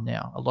the time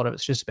now. A lot of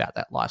it's just about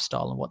that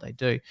lifestyle and what they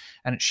do.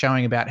 And it's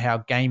showing about how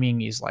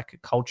gaming is like a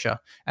culture.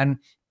 And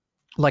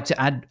like to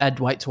add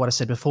weight to what I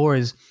said before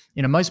is,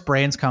 you know, most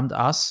brands come to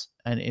us,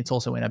 and it's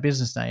also in our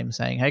business name,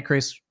 saying, hey,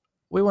 Chris,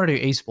 we want to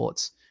do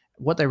esports.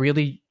 What they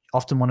really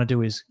often want to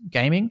do is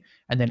gaming,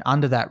 and then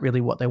under that, really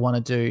what they want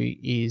to do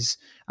is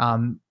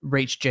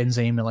reach Gen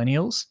Z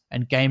millennials,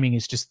 and gaming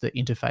is just the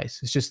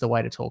interface. It's just the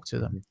way to talk to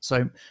them.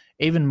 So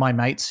even my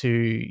mates who,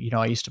 you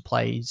know, I used to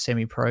play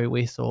semi-pro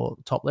with or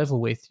top level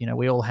with, you know,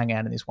 we all hang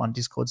out in this one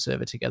Discord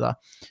server together,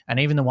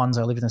 and even the ones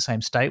I live in the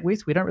same state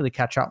with, we don't really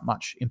catch up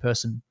much in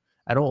person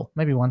at all.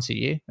 Maybe once a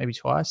year, maybe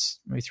twice,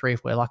 maybe three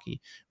if we're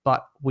lucky,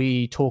 but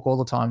we talk all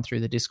the time through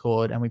the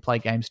Discord and we play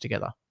games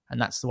together. And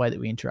that's the way that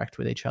we interact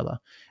with each other.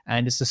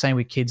 And it's the same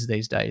with kids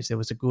these days. There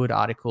was a good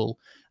article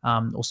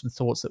or some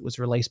thoughts that was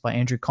released by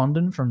Andrew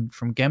Condon from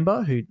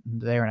Gemba, who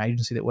they're an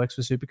agency that works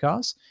for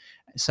Supercars,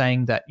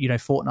 saying that, you know,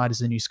 Fortnite is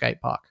the new skate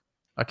park.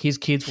 Like his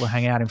kids will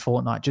hang out in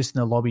Fortnite just in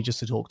the lobby just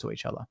to talk to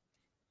each other.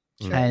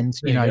 Sure. And,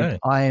 you know,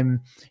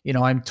 I'm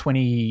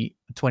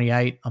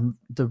 28. I'm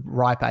the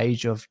ripe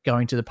age of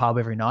going to the pub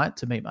every night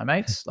to meet my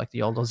mates, like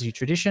the old Aussie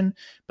tradition.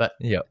 But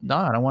no,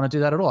 I don't want to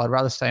do that at all. I'd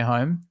rather stay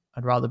home.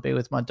 I'd rather be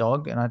with my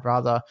dog, and I'd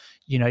rather,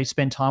 you know,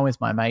 spend time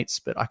with my mates,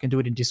 but I can do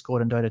it in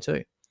Discord and Dota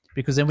too,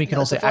 because then we can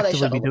also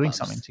actively be doing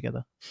something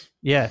together.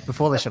 Yeah,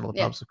 before they shuttle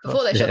the pubs, of course.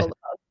 Before they shuttle the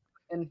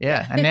pubs.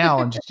 And now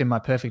I'm just in my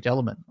perfect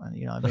element.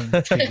 You know, I mean,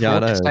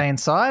 to stay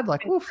inside,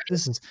 like, oof,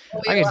 this is,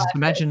 I can just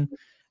imagine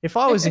if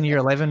I was in year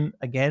 11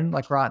 again,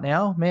 like right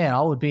now, man,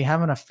 I would be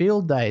having a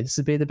field day. This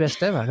would be the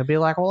best ever. I could be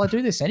like, well, I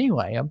do this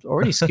anyway. I'm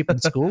already skipping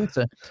school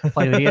to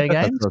play video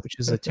games, which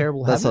is a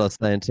terrible habit. That's what I was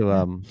saying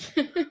to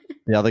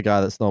the other guy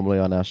that's normally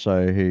on our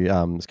show who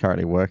is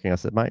currently working. I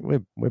said, mate,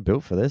 we're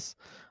built for this.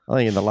 I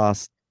think in the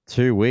last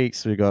 2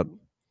 weeks, we got,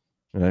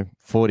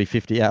 40,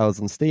 50 hours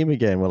on Steam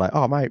again. We're like,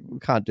 oh, mate, we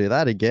can't do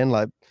that again.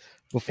 Like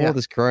before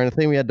this Corona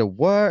thing, we had to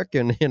work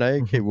and,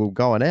 people were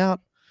going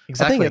out.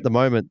 Exactly. I think at the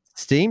moment,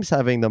 Steam's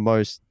having the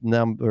most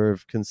number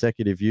of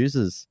consecutive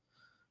users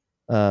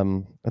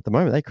at the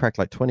moment. They crack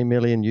like 20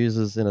 million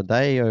users in a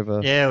day over.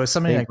 Yeah, it was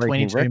something like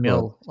breaking 22 mil,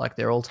 record. like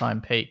their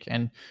all-time peak.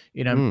 And,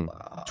 you know,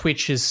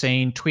 Twitch has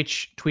seen,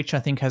 Twitch I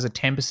think has a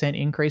 10%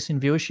 increase in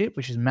viewership,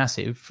 which is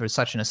massive for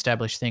such an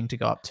established thing to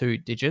go up 2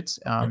 digits.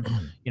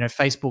 You know,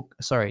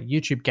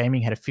 YouTube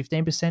Gaming had a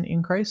 15%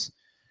 increase.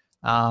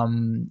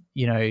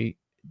 You know,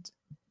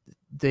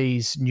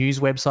 these news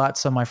websites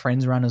some of my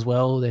friends run as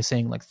well, they're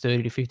seeing like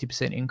 30 to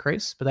 50%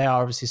 increase, but they are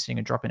obviously seeing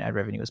a drop in ad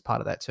revenue as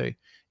part of that too.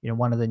 You know,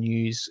 one of the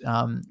news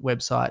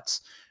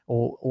websites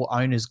or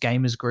owners,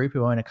 Gamers Group,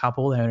 who own a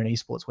couple, they own an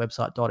esports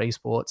website,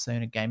 .esports, they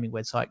own a gaming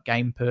website,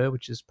 GamePer,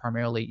 which is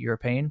primarily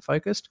European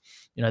focused.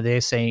 You know,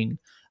 they're seeing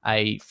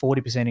a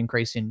 40%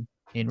 increase in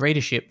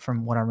readership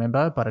from what I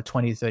remember, but a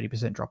 20 to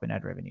 30% drop in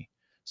ad revenue.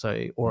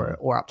 So,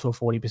 or up to a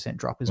 40%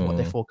 drop is what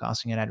they're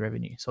forecasting in ad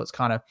revenue. So it's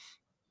kind of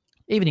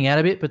evening out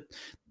a bit, but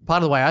part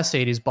of the way I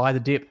see it is buy the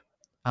dip,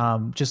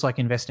 just like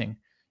investing.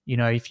 You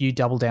know, if you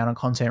double down on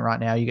content right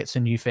now, you get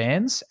some new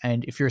fans.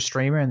 And if you're a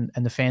streamer and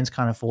the fans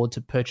can't afford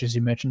to purchase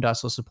your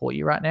merchandise or support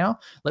you right now,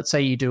 let's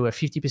say you do a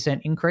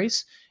 50%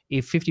 increase.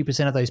 If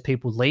 50% of those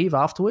people leave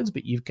afterwards,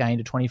 but you've gained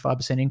a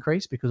 25%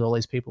 increase because all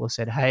these people have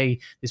said,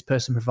 hey, this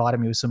person provided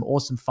me with some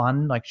awesome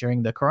fun, like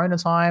during the Corona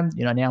time,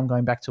 you know, now I'm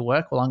going back to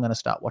work. Well, I'm going to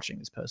start watching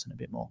this person a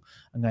bit more.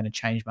 I'm going to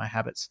change my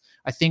habits.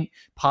 I think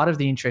part of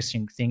the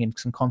interesting thing in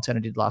some content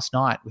I did last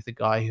night with a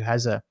guy who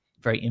has a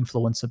very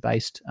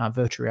influencer-based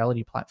virtual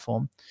reality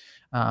platform,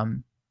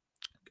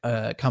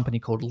 a company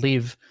called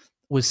Live,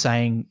 was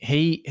saying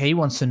he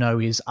wants to know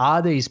is,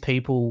 are these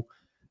people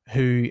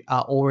who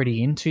are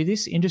already into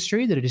this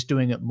industry that are just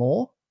doing it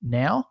more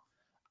now?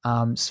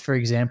 For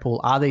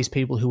example, are these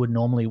people who would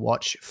normally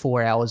watch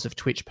 4 hours of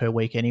Twitch per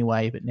week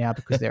anyway, but now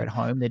because they're at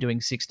home, they're doing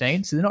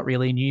 16, so they're not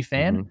really a new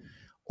fan?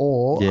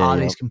 Or are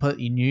these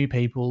completely new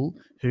people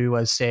who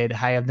have said,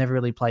 hey, I've never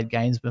really played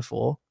games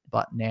before,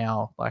 but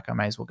now, like, I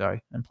may as well go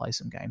and play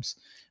some games.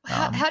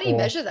 How do you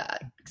measure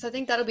that? Because I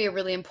think that'll be a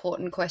really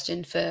important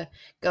question for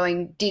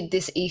going, did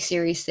this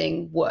E-Series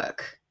thing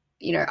work,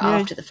 you know,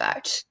 after the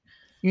fact?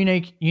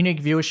 Unique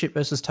viewership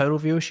versus total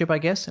viewership, I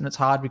guess. And it's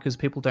hard because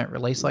people don't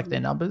release like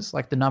their numbers.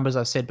 Like the numbers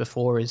I said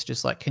before is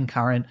just like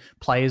concurrent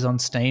players on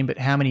Steam, but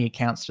how many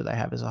accounts do they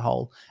have as a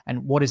whole?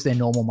 And what is their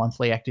normal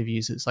monthly active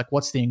users? Like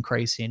what's the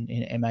increase in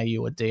MAU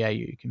or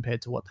DAU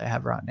compared to what they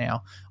have right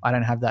now? I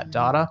don't have that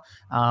data.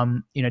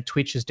 You know,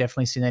 Twitch has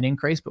definitely seen that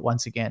increase, but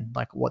once again,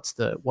 like what's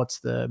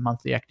the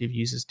monthly active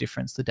users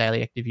difference, the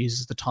daily active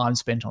users, the time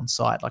spent on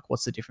site? Like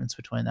what's the difference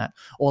between that?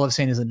 All I've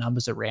seen is the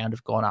numbers around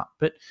have gone up.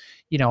 But,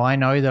 you know, I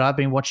know that I've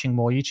been watching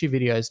more YouTube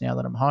videos now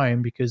that I'm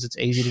home because it's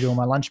easy to do on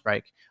my lunch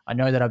break. I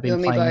know that I've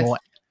been playing more.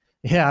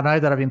 Yeah, I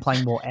know that I've been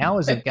playing more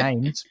hours of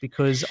games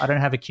because I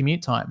don't have a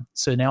commute time.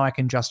 So now I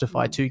can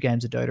justify 2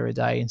 games of Dota a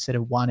day instead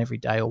of 1 every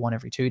day or 1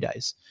 every 2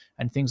 days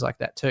and things like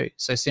that too.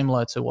 So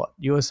similar to what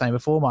you were saying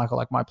before, Michael,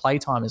 like my play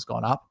time has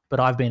gone up, but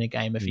I've been a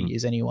gamer for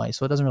years anyway.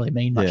 So it doesn't really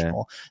mean much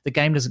more. The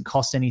game doesn't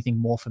cost anything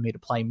more for me to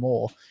play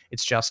more.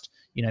 It's just,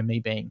 you know,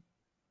 me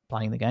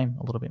playing the game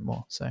a little bit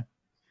more. So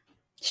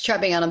just try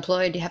being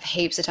unemployed. You have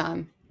heaps of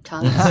time.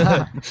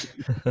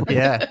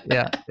 Yeah.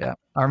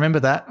 I remember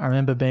that. I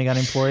remember being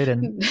unemployed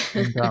and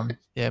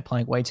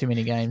playing way too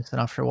many games. And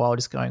after a while,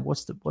 just going,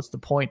 "What's the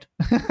point?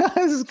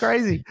 This is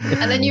crazy."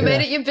 And then you made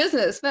it your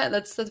business, man.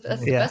 That's the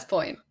best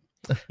point.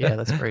 Yeah,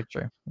 that's very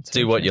true.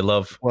 Do what you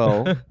love.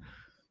 Well,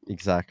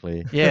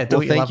 exactly. Yeah, do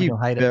what you love and you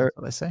you'll hate it. That's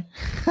what they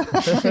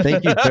say.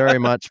 Thank you very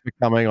much for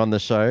coming on the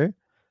show.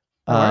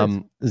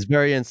 It's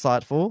very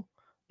insightful.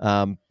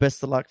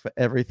 Best of luck for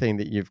everything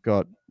that you've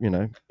got, you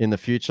know, in the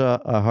future.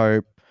 I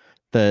hope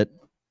that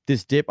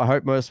this dip, I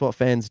hope Motorsport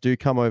fans do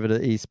come over to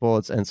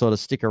esports and sort of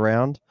stick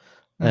around.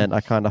 And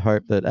I kind of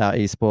hope that our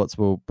esports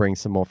will bring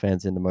some more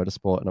fans into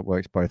motorsport and it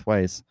works both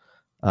ways.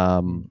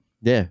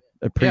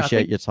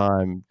 Appreciate your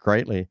time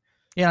greatly.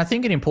 Yeah, I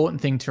think an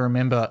important thing to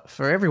remember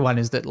for everyone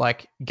is that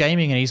like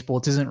gaming and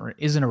esports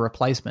isn't a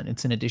replacement,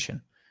 it's an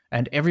addition.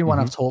 And everyone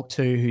I've talked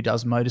to who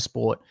does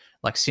motorsport,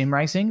 like sim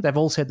racing, they've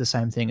all said the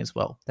same thing as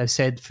well. They've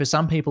said for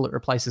some people it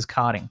replaces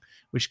karting,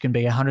 which can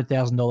be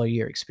 $100,000 a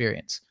year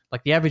experience.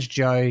 Like the average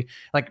Joe,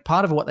 like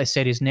part of what they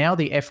said is now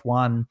the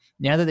F1,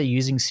 now that they're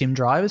using sim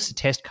drivers to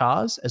test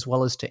cars as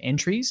well as to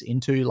entries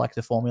into like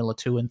the Formula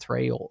 2 and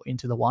 3 or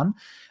into the 1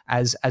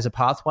 as a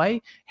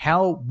pathway,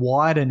 how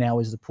wider now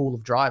is the pool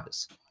of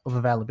drivers of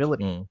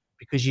availability?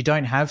 Because you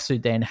don't have to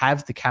then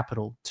have the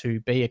capital to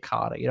be a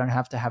karter. You don't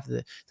have to have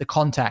the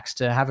contacts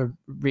to have a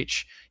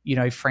rich, you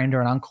know, friend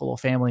or an uncle or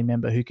family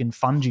member who can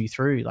fund you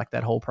through like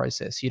that whole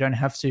process. You don't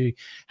have to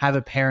have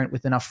a parent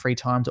with enough free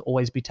time to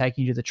always be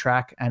taking you to the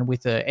track and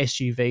with a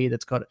SUV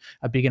that's got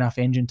a big enough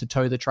engine to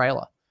tow the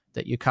trailer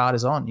that your cart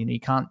is on. You know,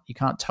 you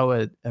can't tow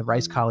a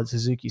race car with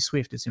Suzuki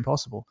Swift. It's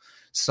impossible.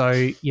 So,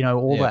 you know,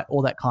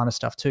 all that kind of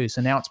stuff too.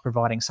 So now it's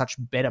providing such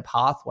better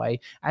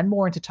pathway and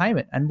more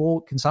entertainment and more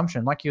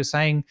consumption. Like you were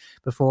saying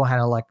before,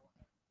 Hannah, like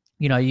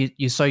you know,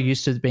 you're so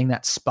used to being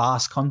that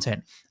sparse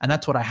content. And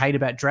that's what I hate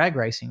about drag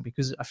racing,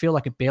 because I feel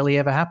like it barely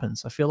ever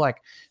happens. I feel like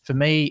for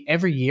me,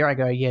 every year I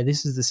go, yeah,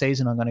 this is the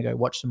season I'm going to go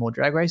watch some more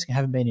drag racing. I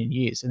haven't been in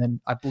years. And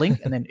then I blink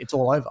and then it's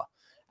all over.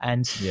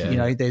 And, you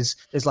know, there's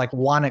like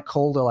one at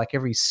Calder, like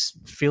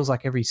feels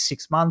like every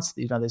 6 months.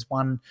 You know, there's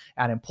one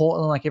out in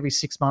Portland like every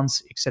 6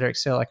 months, et cetera,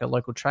 like a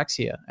local tracks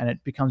here. And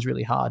it becomes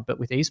really hard. But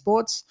with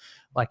esports,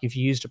 like if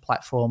you used a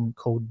platform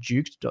called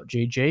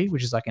Duked.gg,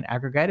 which is like an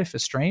aggregator for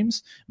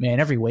streams, man,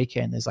 every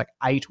weekend there's like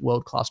 8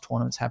 world-class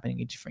tournaments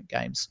happening in different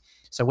games.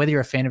 So whether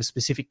you're a fan of a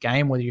specific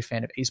game, whether you're a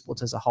fan of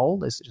esports as a whole,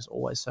 there's just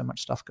always so much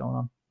stuff going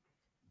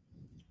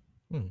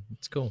on.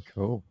 It's cool.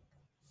 Cool.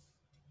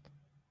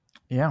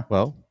 Yeah.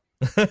 Well,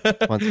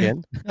 once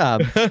again,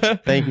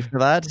 thank you for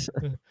that.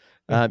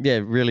 Yeah,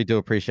 really do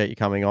appreciate you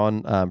coming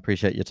on.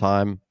 Appreciate your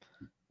time.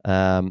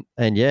 And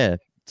yeah,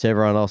 to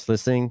everyone else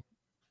listening,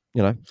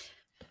 you know,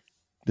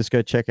 just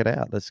go check it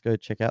out. Let's go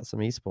check out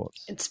some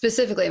esports. And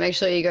specifically, make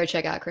sure you go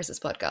check out Chris's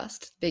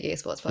podcast, Big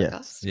Esports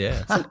Podcast.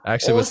 Yeah,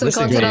 actually, was Awesome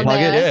listening to content it. on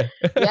there.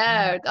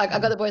 Yeah, Yeah, I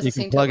got the boys You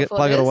listening can to it before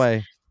plug it this.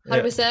 away.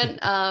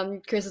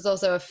 100%. Chris is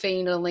also a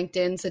fiend on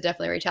LinkedIn, so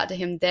definitely reach out to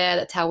him there.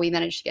 That's how we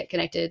managed to get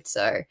connected.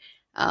 So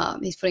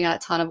he's putting out a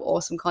ton of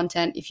awesome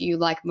content. If you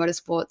like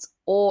motorsports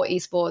or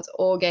esports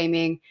or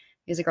gaming,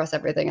 he's across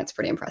everything. It's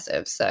pretty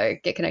impressive. So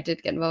get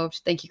connected, get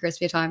involved. Thank you, Chris,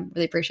 for your time.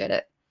 Really appreciate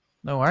it.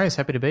 No worries.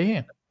 Happy to be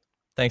here.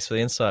 Thanks for the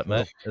insight,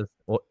 mate. It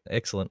was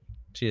excellent.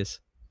 Cheers.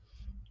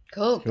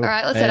 Cool. All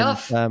right, let's head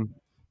off.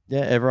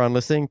 Yeah, everyone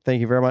listening,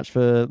 thank you very much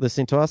for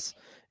listening to us.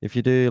 If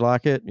you do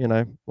like it, you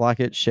know, like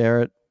it,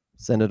 share it,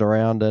 send it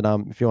around.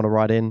 And if you want to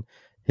write in,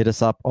 hit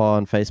us up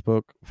on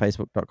Facebook,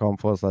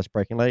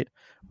 facebook.com/breakinglate.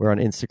 We're on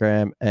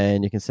Instagram,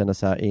 and you can send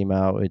us our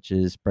email, which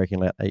is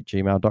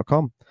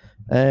breakinglate@gmail.com.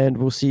 And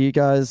we'll see you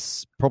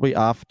guys probably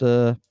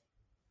after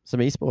some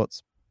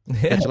esports.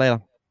 Catch you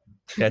later.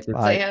 Catch you.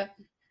 Bye. See ya.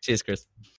 Cheers, Chris.